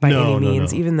here by any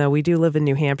means, even though we do live in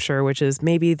New Hampshire, which is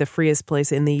maybe the freest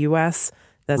place in the U.S.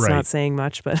 That's not saying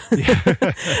much, but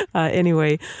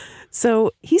anyway.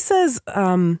 So he says...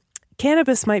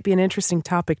 cannabis might be an interesting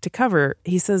topic to cover.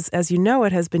 He says, as you know,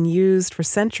 it has been used for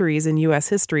centuries in U.S.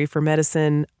 history for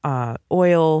medicine,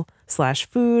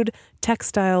 oil/food,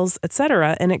 textiles,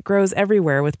 etc., and it grows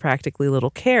everywhere with practically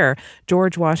little care.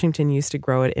 George Washington used to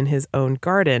grow it in his own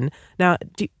garden. Now,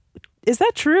 is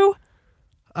that true?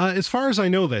 As far as I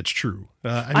know, that's true.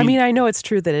 I mean, I know it's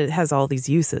true that it has all these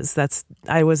uses.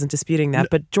 I wasn't disputing that.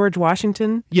 But George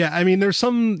Washington? Yeah, I mean, there's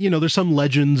some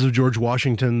legends of George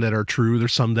Washington that are true.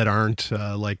 There's some that aren't.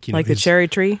 Like the cherry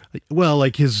tree? Well,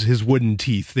 like his wooden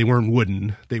teeth. They weren't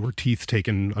wooden. They were teeth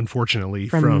taken, unfortunately,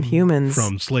 from humans,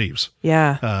 from slaves.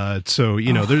 Yeah. So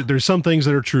there's some things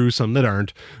that are true, some that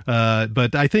aren't.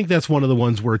 But I think that's one of the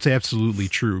ones where it's absolutely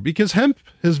true because hemp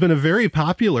has been a very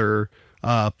popular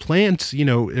plant,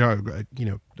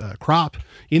 crop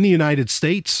in the United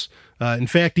States. In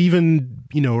fact, even,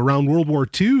 around World War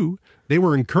II, they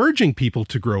were encouraging people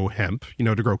to grow hemp,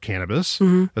 to grow cannabis,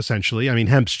 essentially. I mean,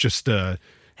 hemp's just...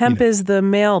 Hemp is the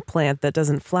male plant that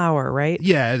doesn't flower, right?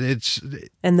 Yeah,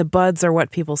 and the buds are what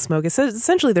people smoke. So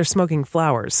essentially, they're smoking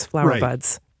flower right.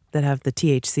 buds. that have the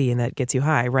THC and that gets you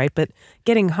high, right? But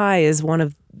getting high is one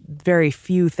of very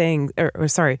few things,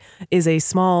 is a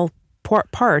small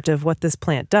part of what this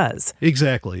plant does.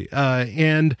 Exactly.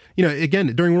 And,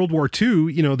 again, during World War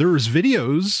II, there was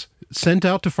videos sent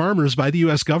out to farmers by the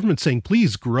U.S. government saying,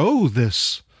 please grow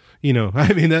this.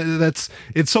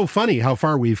 It's so funny how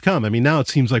far we've come. I mean, now it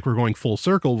seems like we're going full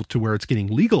circle to where it's getting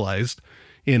legalized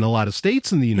in a lot of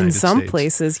states in the United States. In some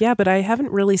places, yeah, but I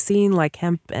haven't really seen like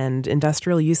hemp and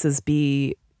industrial uses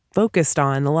be focused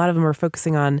on. A lot of them are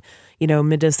focusing on,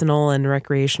 medicinal and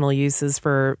recreational uses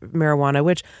for marijuana,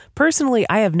 which personally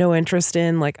I have no interest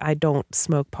in. Like, I don't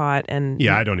smoke pot, and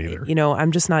yeah, I don't either.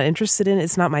 I'm just not interested in it.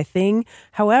 It's not my thing.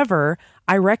 However,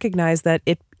 I recognize that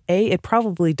it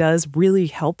probably does really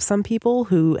help some people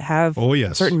who have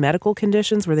certain medical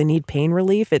conditions where they need pain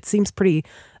relief. It seems pretty,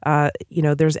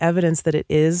 there's evidence that it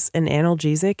is an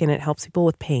analgesic and it helps people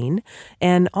with pain.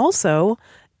 And also,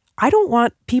 I don't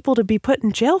want people to be put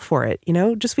in jail for it.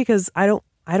 Just because I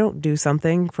don't do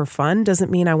something for fun doesn't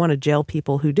mean I want to jail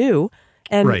people who do.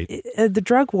 And the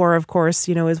drug war, of course,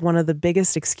 is one of the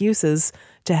biggest excuses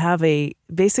to have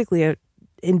basically a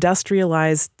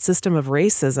industrialized system of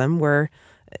racism where,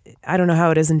 I don't know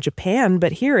how it is in Japan,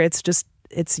 but here it's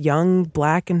young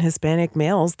Black and Hispanic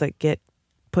males that get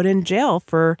put in jail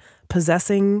for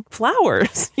possessing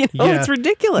flowers. It's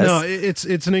ridiculous. No,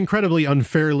 it's an incredibly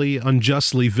unfairly,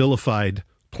 unjustly vilified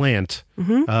plant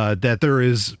that there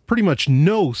is pretty much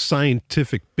no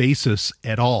scientific basis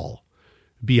at all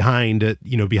behind it.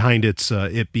 Behind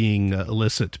it being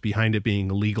illicit, behind it being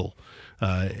illegal.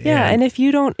 And if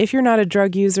you're not a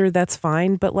drug user, that's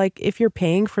fine. But like, if you're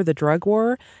paying for the drug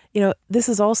war, this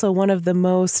is also one of the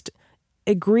most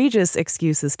egregious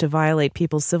excuses to violate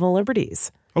people's civil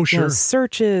liberties. Oh, sure.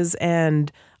 Searches and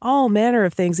all manner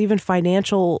of things, even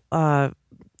financial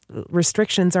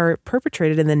restrictions are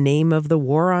perpetrated in the name of the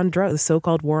war on drugs, the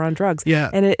so-called war on drugs. Yeah.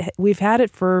 And we've had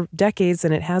it for decades,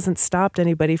 and it hasn't stopped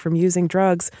anybody from using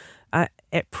drugs.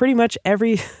 Pretty much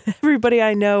everybody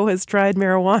I know has tried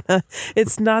marijuana.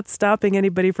 It's not stopping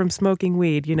anybody from smoking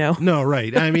weed, No,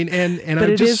 right. I mean, but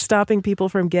it is stopping people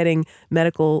from getting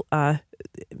medical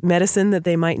medicine that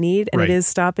they might need, and it is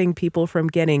stopping people from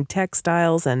getting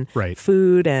textiles and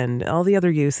food and all the other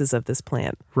uses of this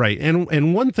plant. Right.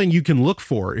 And one thing you can look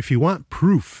for if you want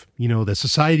proof, that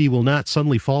society will not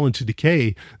suddenly fall into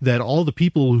decay, that all the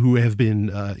people who have been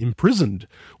imprisoned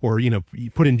or,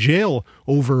 put in jail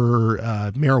over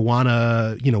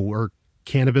marijuana, or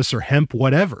cannabis or hemp,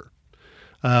 whatever.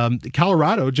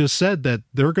 Colorado just said that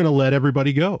they're going to let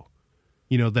everybody go.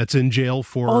 That's in jail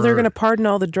for... Oh, they're going to pardon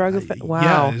all the drug offenders.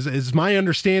 Wow. Yeah, as my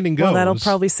understanding goes. Well, that'll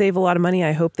probably save a lot of money.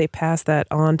 I hope they pass that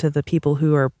on to the people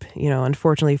who are,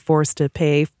 unfortunately forced to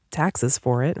pay taxes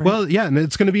for it. Right? Well, yeah, and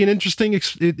it's going to be an interesting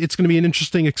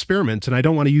experiment, and I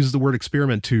don't want to use the word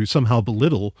experiment to somehow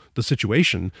belittle the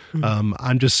situation. Mm-hmm.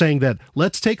 I'm just saying that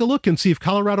let's take a look and see if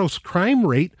Colorado's crime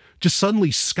rate just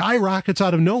suddenly skyrockets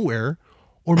out of nowhere.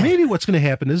 Or maybe what's going to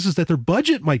happen is that their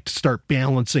budget might start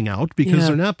balancing out because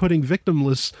they're not putting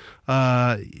victimless,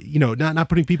 not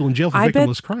putting people in jail for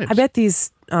victimless crimes. I bet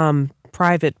these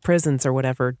private prisons or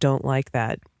whatever don't like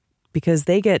that because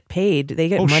they get paid. They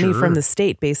get money from the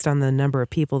state based on the number of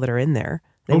people that are in there.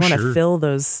 They want to fill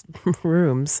those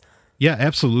rooms. Yeah,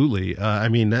 absolutely. I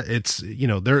mean, it's,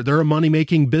 they're a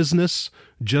money-making business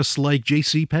just like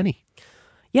JCPenney.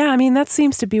 Yeah, I mean, that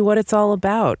seems to be what it's all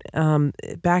about.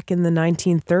 Back in the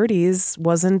 1930s,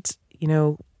 wasn't,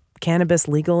 cannabis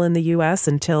legal in the U.S.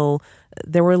 until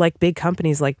there were like big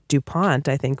companies like DuPont,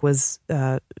 I think, was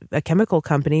a chemical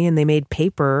company, and they made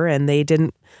paper, and they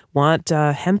didn't want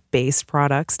hemp-based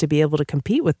products to be able to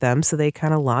compete with them, so they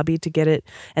kind of lobbied to get it.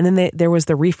 And then there was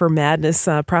the reefer madness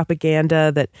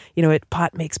propaganda that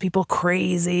pot makes people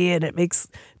crazy, and it makes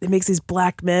these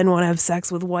black men want to have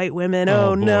sex with white women.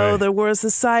 Oh no, the world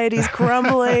society's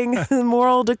crumbling,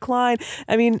 moral decline.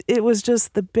 I mean, it was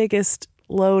just the biggest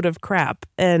load of crap,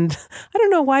 and I don't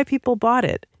know why people bought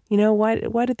it.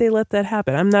 Why did they let that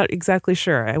happen? I'm not exactly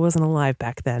sure. I wasn't alive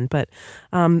back then, but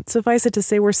suffice it to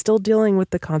say, we're still dealing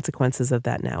with the consequences of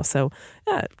that now. So,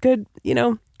 good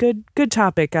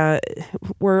topic.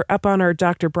 We're up on our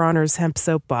Dr. Bronner's hemp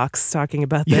soapbox talking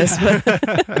about this,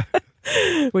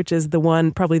 which is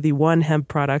probably the one hemp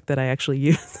product that I actually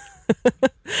use.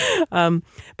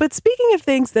 But speaking of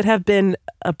things that have been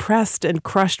oppressed and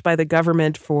crushed by the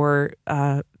government for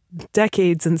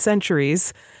decades and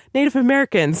centuries, Native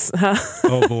Americans.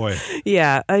 Oh, boy.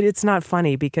 Yeah, it's not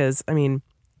funny because, I mean,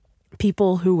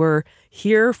 people who were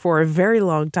here for a very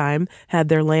long time, had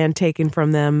their land taken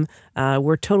from them,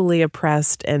 were totally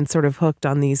oppressed and sort of hooked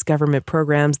on these government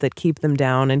programs that keep them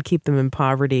down and keep them in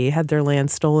poverty, had their land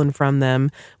stolen from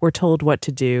them, were told what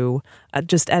to do,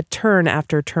 just at turn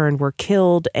after turn were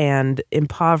killed and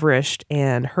impoverished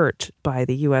and hurt by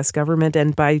the U.S. government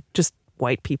and by just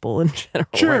white people in general.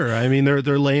 Sure. I mean, their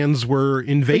lands were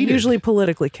invaded. They're usually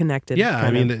politically connected. Yeah,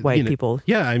 I mean, white people.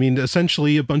 Yeah, I mean,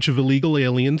 essentially a bunch of illegal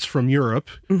aliens from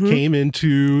Europe came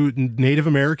into Native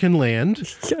American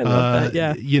land. I love that,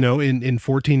 yeah. You know, in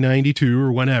 1492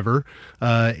 or whenever.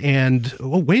 And,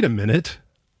 oh, wait a minute.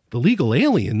 The legal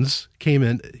aliens came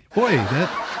in. Boy,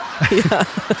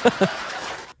 that...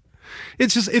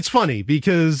 It's funny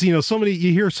because,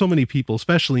 you hear so many people,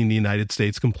 especially in the United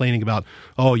States, complaining about,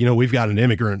 oh, we've got an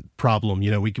immigrant problem.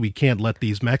 We can't let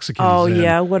these Mexicans in.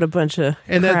 Yeah, what a bunch of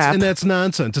crap. That's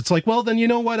nonsense. It's like, well, then you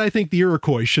know what? I think the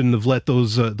Iroquois shouldn't have let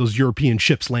those European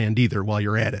ships land either while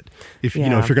you're at it. If you're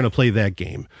going to play that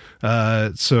game.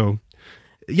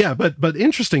 Yeah, but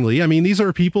interestingly, I mean, these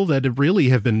are people that really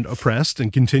have been oppressed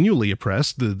and continually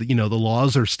oppressed. The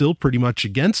laws are still pretty much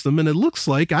against them, and it looks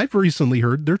like I've recently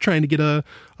heard they're trying to get a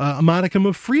modicum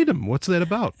of freedom. What's that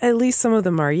about? At least some of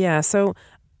them are, yeah. So,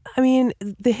 I mean,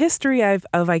 the history of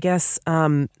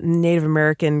Native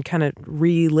American kind of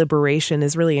re-liberation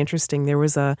is really interesting. There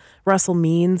was a Russell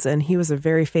Means, and he was a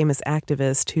very famous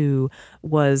activist who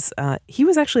was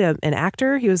actually an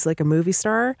actor. He was like a movie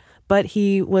star, but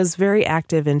he was very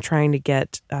active in trying to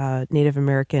get Native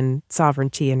American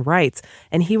sovereignty and rights.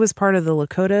 And he was part of the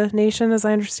Lakota Nation, as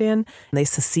I understand. They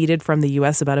seceded from the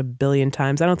U.S. about 1 billion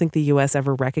times. I don't think the U.S.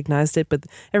 ever recognized it, but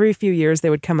every few years they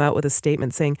would come out with a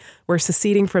statement saying, we're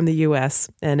seceding from the U.S.,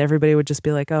 and everybody would just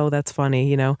be like, oh, that's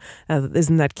funny,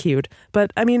 isn't that cute?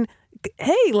 But, I mean,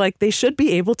 hey, like, they should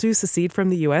be able to secede from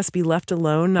the U.S., be left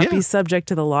alone, not be subject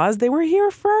to the laws. They were here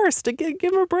first. Give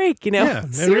them a break, Yeah,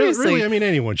 seriously. Really, I mean,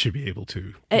 anyone should be able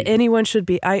to. Anyone should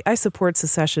be. I support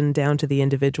secession down to the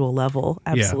individual level,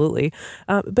 absolutely.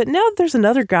 Yeah. But now there's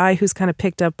another guy who's kind of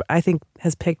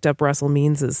has picked up Russell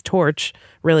Means' torch,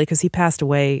 really, because he passed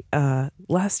away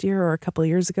last year or a couple of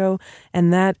years ago,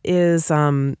 and that is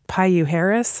Payu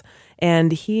Harris.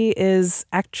 And he is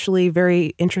actually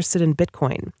very interested in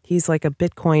Bitcoin. He's like a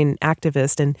Bitcoin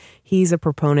activist, and he's a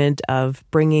proponent of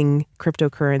bringing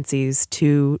cryptocurrencies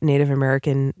to Native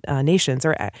American nations.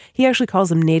 Or he actually calls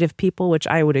them Native people, which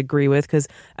I would agree with, because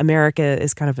America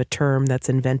is kind of a term that's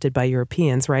invented by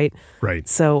Europeans, right? Right.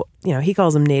 So, he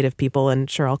calls them Native people, and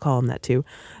sure, I'll call them that too.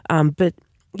 But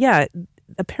yeah,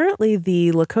 apparently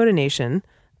the Lakota Nation,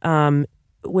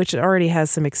 which already has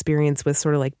some experience with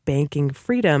sort of like banking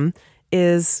freedom,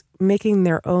 is making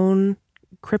their own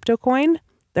crypto coin.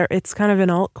 It's kind of an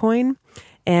altcoin,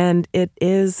 and it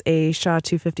is a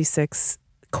SHA-256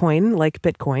 coin, like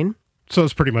Bitcoin. So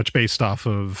it's pretty much based off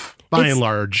of, by and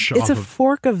large. It's a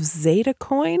fork of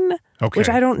SaDOGei, which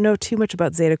I don't know too much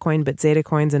about SaDOGei, but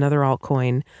SaDOGei's another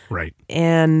altcoin. Right.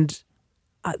 And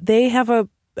they have a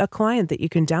client that you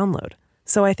can download.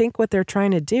 So I think what they're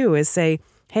trying to do is say,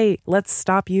 hey, let's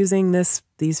stop using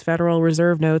these Federal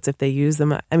Reserve notes if they use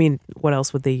them. I mean, what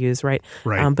else would they use, right?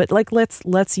 Right. But like,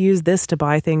 let's use this to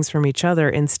buy things from each other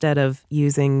instead of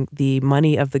using the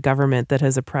money of the government that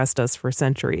has oppressed us for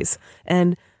centuries.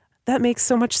 And that makes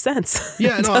so much sense,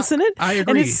 doesn't it? I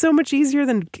agree. And it's so much easier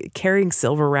than carrying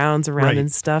silver rounds around and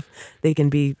stuff. They can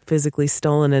be physically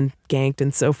stolen and ganked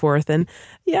and so forth. And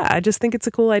yeah, I just think it's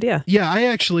a cool idea. Yeah,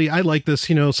 I like this.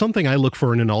 Something I look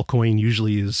for in an altcoin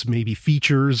usually is maybe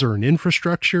features or an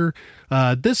infrastructure.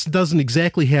 This doesn't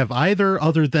exactly have either,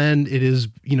 other than it is,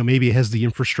 maybe it has the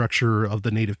infrastructure of the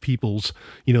native peoples,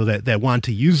 that want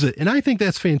to use it. And I think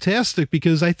that's fantastic,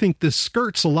 because I think this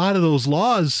skirts a lot of those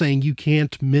laws saying you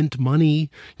can't mint money,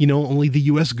 only the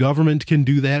U.S. government can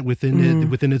do that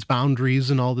within its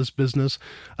boundaries and all this business.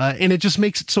 And it just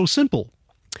makes it so simple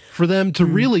for them to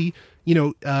really,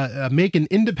 make an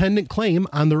independent claim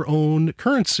on their own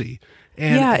currency.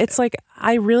 And yeah, it's like,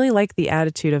 I really like the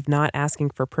attitude of not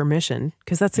asking for permission,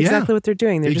 because that's exactly what they're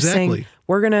doing. They're just saying,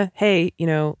 we're going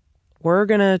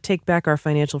to take back our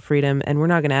financial freedom, and we're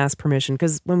not going to ask permission,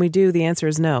 because when we do, the answer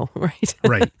is no, right?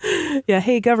 Right. Yeah.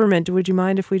 Hey, government, would you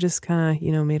mind if we just kind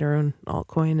of, made our own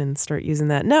altcoin and start using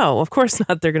that? No, of course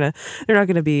not. They're not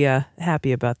going to be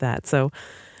happy about that. So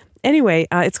anyway,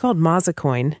 it's called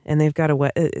Mazacoin, and they've got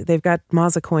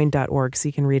mazacoin.org, so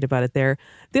you can read about it there.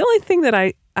 The only thing that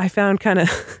I found kind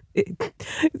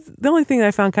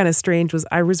of strange was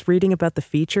I was reading about the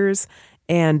features,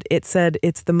 and it said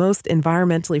it's the most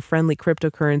environmentally friendly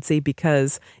cryptocurrency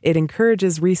because it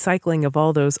encourages recycling of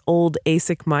all those old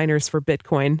ASIC miners for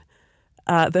Bitcoin.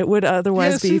 that would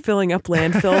otherwise be filling up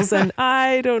landfills. And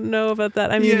I don't know about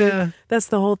that. I mean, that's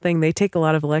the whole thing. They take a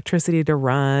lot of electricity to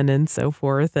run and so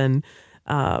forth. And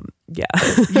yeah,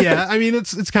 I mean,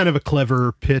 it's kind of a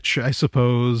clever pitch, I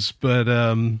suppose. But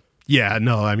I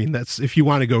mean, that's if you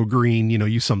want to go green,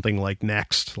 use something like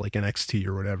Next, like NXT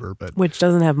or whatever. But which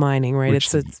doesn't have mining, right?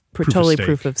 It's totally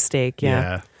proof of stake.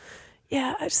 Yeah.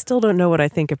 I still don't know what I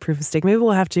think of proof of stake. Maybe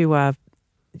we'll have to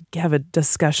have a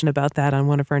discussion about that on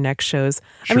one of our next shows.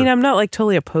 Sure. I mean, I'm not like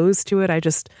totally opposed to it. I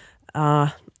just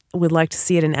would like to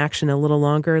see it in action a little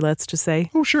longer, let's just say.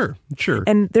 Oh, sure.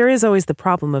 And there is always the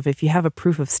problem of if you have a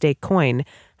proof of stake coin,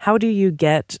 how do you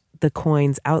get the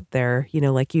coins out there?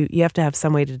 Like you have to have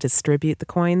some way to distribute the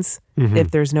coins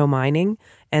if there's no mining.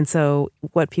 And so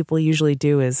what people usually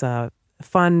do is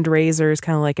fundraisers,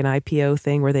 kind of like an IPO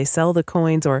thing where they sell the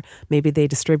coins, or maybe they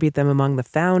distribute them among the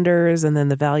founders and then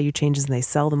the value changes and they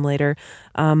sell them later.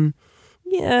 And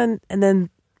then,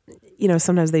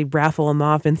 sometimes they raffle them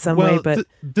off in some way. But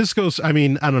this goes, I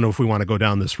mean, I don't know if we want to go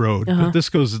down this road, but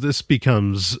this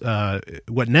becomes,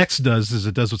 what Next does is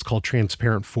it does what's called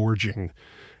transparent forging.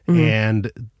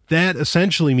 And that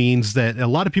essentially means that a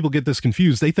lot of people get this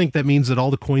confused. They think that means that all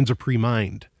the coins are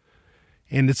pre-mined.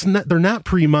 And it's not, they're not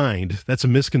pre-mined. That's a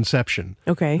misconception.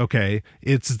 Okay.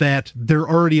 It's that they're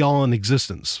already all in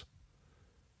existence.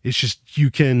 It's just,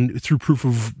 you can, through proof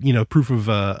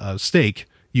of stake,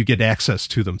 you get access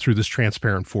to them through this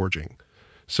transparent forging.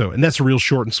 So, and that's a real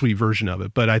short and sweet version of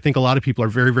it. But I think a lot of people are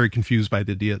very, very confused by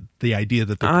the idea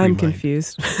that they're pre-mined. I'm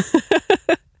confused.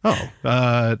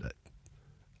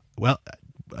 Well,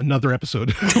 another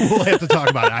episode we'll have to talk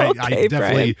about it. I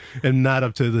definitely am not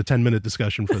up to the 10-minute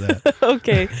discussion for that.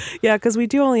 Okay. Yeah, because we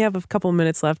do only have a couple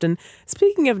minutes left. And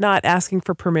speaking of not asking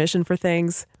for permission for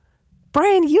things,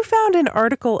 Brian, you found an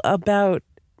article about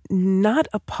not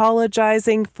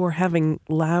apologizing for having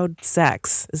loud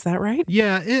sex. Is that right?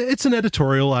 Yeah, it's an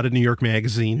editorial out of New York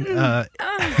Magazine.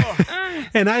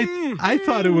 And I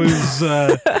thought it was...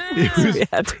 we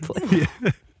had to play.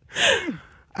 Yeah.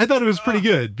 I thought it was pretty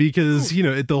good because,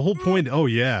 the whole point, oh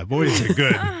yeah, boy, is it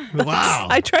good. Wow.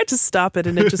 I tried to stop it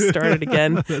and it just started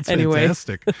again. That's anyway.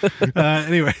 Fantastic.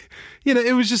 Anyway,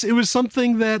 it was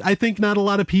something that I think not a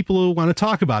lot of people want to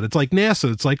talk about. It's like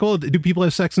NASA. It's like, oh, do people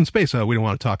have sex in space? Oh, we don't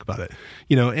want to talk about it.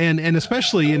 And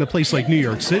especially in a place like New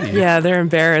York City. Yeah, they're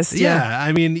embarrassed. Yeah.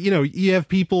 I mean, you have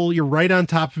people, you're right on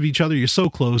top of each other. You're so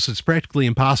close. It's practically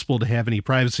impossible to have any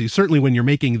privacy. Certainly when you're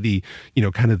making the,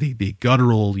 kind of the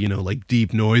guttural, like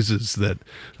deep noises that,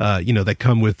 that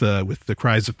come with the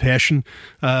cries of passion.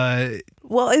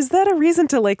 Well, is that a reason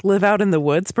to live out in the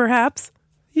woods, perhaps?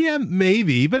 Yeah,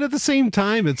 maybe. But at the same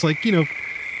time, it's like,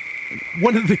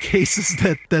 one of the cases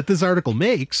that this article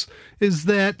makes is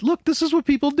that, look, this is what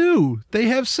people do. They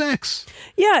have sex.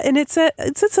 Yeah. And it said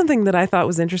something that I thought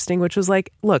was interesting, which was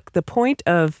like, look, the point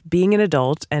of being an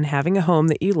adult and having a home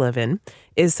that you live in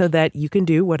is so that you can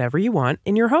do whatever you want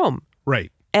in your home.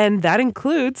 Right. And that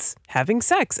includes having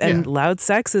sex. And loud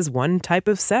sex is one type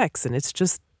of sex. And it's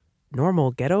just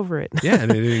normal. Get over it. Yeah,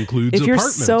 and it includes if you're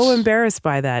apartments. So embarrassed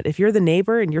by that, if you're the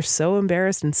neighbor and you're so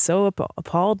embarrassed and so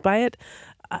appalled by it,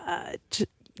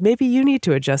 maybe you need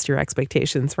to adjust your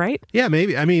expectations, right? Yeah,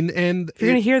 maybe. I mean, and if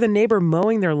you're going to hear the neighbor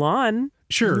mowing their lawn,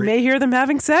 sure, you may hear them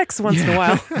having sex once in a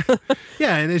while.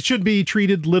 Yeah, and it should be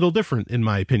treated a little different, in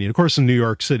my opinion. Of course, in New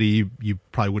York City, you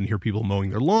probably wouldn't hear people mowing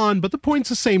their lawn, but the point's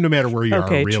the same no matter where you are,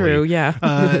 really. Okay, true,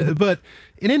 yeah. But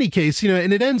in any case,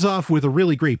 and it ends off with a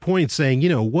really great point saying,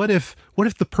 what if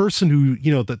the person who,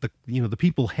 the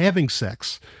people having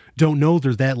sex don't know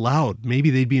they're that loud? Maybe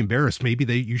they'd be embarrassed. Maybe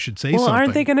you should say something. Well,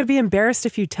 aren't they going to be embarrassed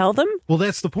if you tell them? Well,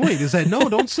 that's the point, is that, no,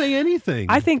 don't say anything.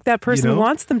 I think that person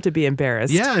wants them to be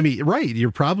embarrassed. Yeah, I mean, right.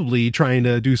 You're probably trying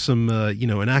to do some,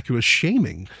 innocuous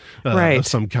shaming of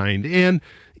some kind. And,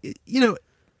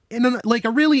 in like a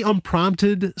really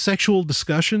unprompted sexual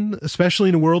discussion, especially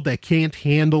in a world that can't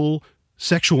handle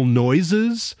sexual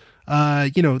noises,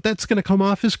 that's going to come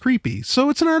off as creepy. So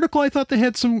it's an article I thought that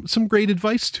had some great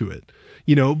advice to it,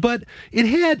 but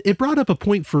it brought up a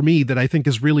point for me that I think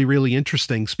is really, really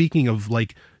interesting. Speaking of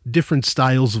like different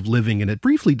styles of living, and it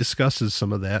briefly discusses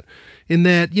some of that in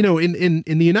that, in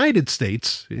the United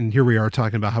States, and here we are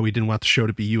talking about how we didn't want the show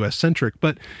to be US centric,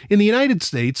 but in the United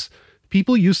States,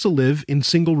 people used to live in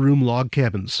single room log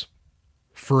cabins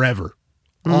forever,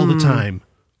 all the time,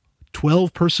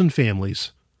 12-person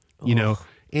families,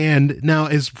 and now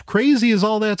as crazy as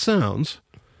all that sounds,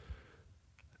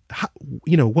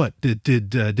 what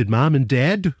did mom and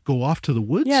dad go off to the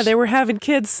woods? Yeah, they were having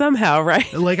kids somehow,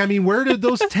 right? Like, I mean, where did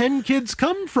those 10 kids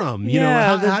come from?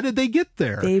 How did they get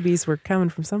there? Babies were coming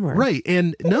from somewhere. Right.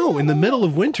 And no, in the middle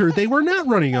of winter, they were not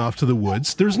running off to the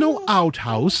woods. There's no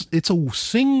outhouse. It's a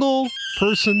single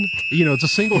person, it's a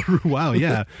single room. Wow.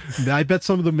 Yeah. I bet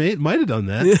some of them might have done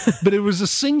that, but it was a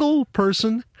single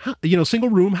person, single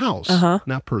room house,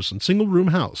 not person, single room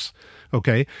house.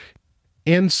 Okay.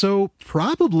 And so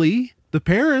probably the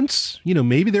parents,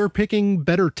 maybe they were picking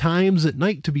better times at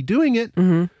night to be doing it,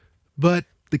 but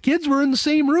the kids were in the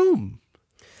same room.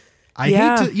 I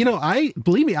hate to,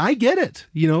 believe me, I get it.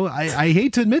 I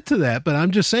hate to admit to that, but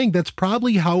I'm just saying that's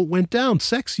probably how it went down.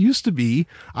 Sex used to be,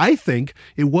 I think,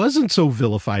 it wasn't so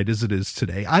vilified as it is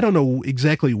today. I don't know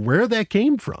exactly where that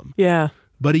came from. Yeah.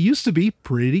 But it used to be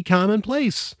pretty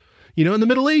commonplace. In the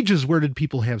Middle Ages, where did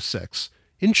people have sex?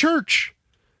 In church.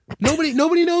 Nobody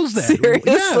knows that.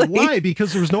 Seriously? Yeah, why?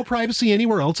 Because there was no privacy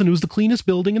anywhere else, and it was the cleanest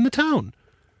building in the town.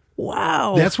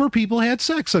 Wow. That's where people had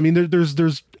sex. I mean, there's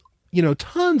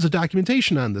tons of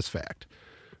documentation on this fact.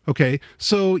 Okay,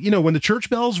 so when the church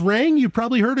bells rang, you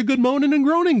probably heard a good moaning and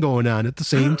groaning going on at the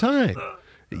same time.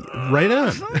 Right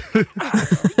on.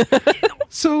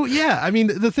 So yeah, I mean,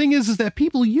 the thing is that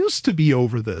people used to be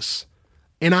over this,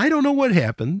 and I don't know what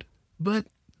happened, but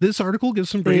this article gives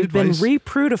some great advice. They've been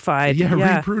reprudified. Yeah,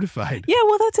 reprudified. Yeah,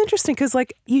 well, that's interesting because,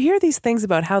 you hear these things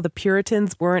about how the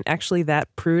Puritans weren't actually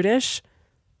that prudish,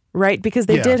 right? Because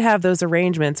they did have those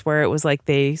arrangements where it was like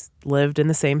they lived in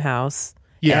the same house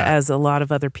as a lot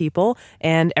of other people,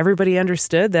 and everybody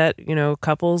understood that,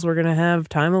 couples were going to have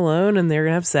time alone and they're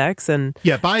going to have sex. And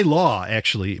yeah, by law,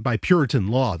 actually, by Puritan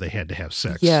law, they had to have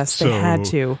sex. Yes, they had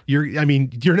to.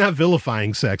 You're not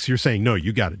vilifying sex. You're saying, no,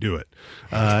 you got to do it.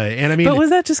 But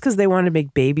was that just because they wanted to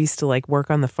make babies to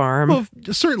work on the farm? Well,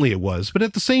 certainly it was. But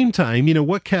at the same time,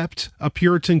 what kept a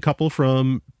Puritan couple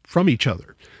from each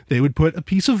other? They would put a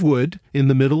piece of wood in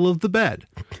the middle of the bed,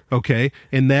 okay?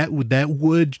 And that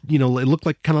wood, it looked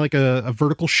like kind of like a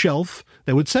vertical shelf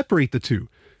that would separate the two.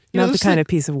 Not the kind of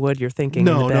piece of wood you're thinking.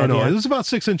 No. Yeah. It was about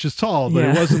 6 inches tall, but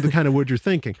it wasn't the kind of wood you're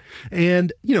thinking.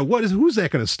 And, who's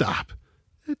that going to stop?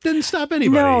 It didn't stop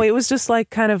anybody. No, it was just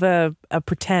kind of a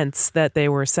pretense that they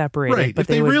were separated. Right. But if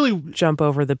they would really jump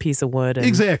over the piece of wood.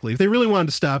 Exactly. If they really wanted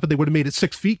to stop it, they would have made it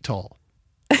 6 feet tall.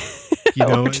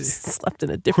 Or just slept in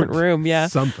a different room. Yeah.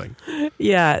 Something.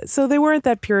 Yeah. So they weren't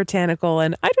that puritanical.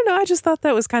 And I don't know. I just thought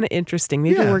that was kind of interesting.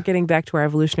 Maybe we're getting back to our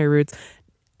evolutionary roots.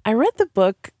 I read the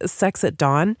book Sex at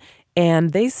Dawn,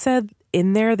 and they said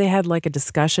in there they had a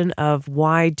discussion of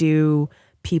why do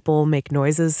people make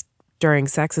noises during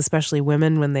sex, especially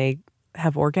women when they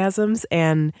have orgasms.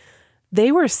 And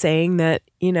they were saying that,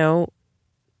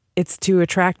 it's to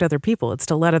attract other people. It's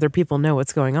to let other people know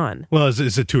what's going on. Well,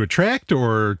 is it to attract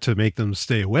or to make them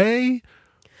stay away?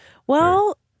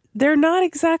 Well, they're not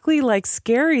exactly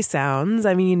scary sounds.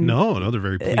 I mean... No, they're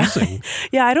very pleasing.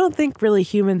 Yeah, I don't think really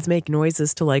humans make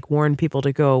noises to warn people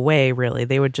to go away, really.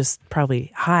 They would just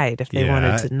probably hide if they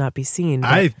wanted to not be seen.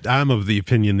 But I'm of the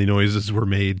opinion the noises were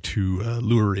made to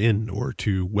lure in or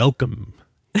to welcome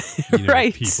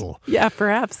right. people. Yeah,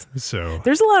 perhaps. So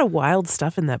there's a lot of wild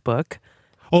stuff in that book.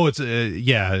 Oh, it's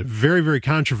very, very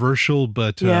controversial,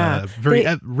 but very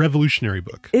revolutionary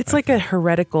book. It's a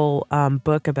heretical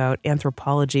book about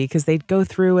anthropology because they'd go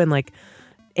through and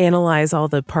analyze all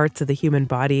the parts of the human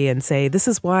body and say, this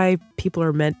is why people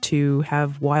are meant to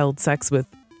have wild sex with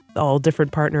all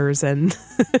different partners. And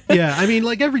yeah, I mean,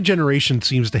 every generation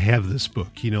seems to have this book,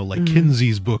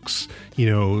 Kinsey's books,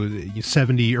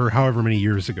 70 or however many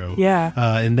years ago. Yeah.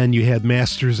 And then you had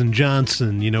Masters and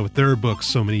Johnson, with their books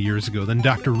so many years ago. Then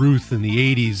Dr. Ruth in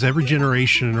the 80s. Every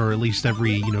generation, or at least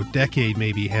every, decade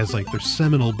maybe, has their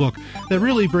seminal book that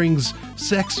really brings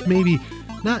sex maybe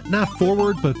not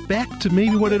forward, but back to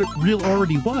maybe what it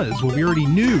already was, what we already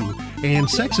knew. And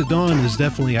Sex at Dawn is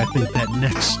definitely, I think, that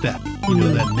next step,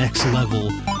 that next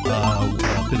level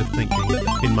bit of thinking,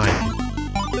 in my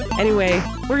opinion. Anyway,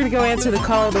 we're going to go answer the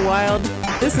call of the wild.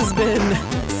 This has been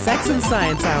Sex and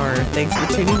Science Hour. Thanks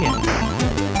for tuning in.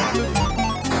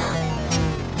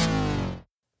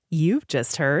 You've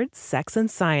just heard Sex and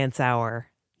Science Hour.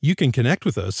 You can connect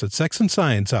with us at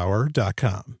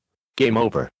sexandsciencehour.com. Game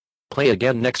over. Play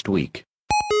again next week.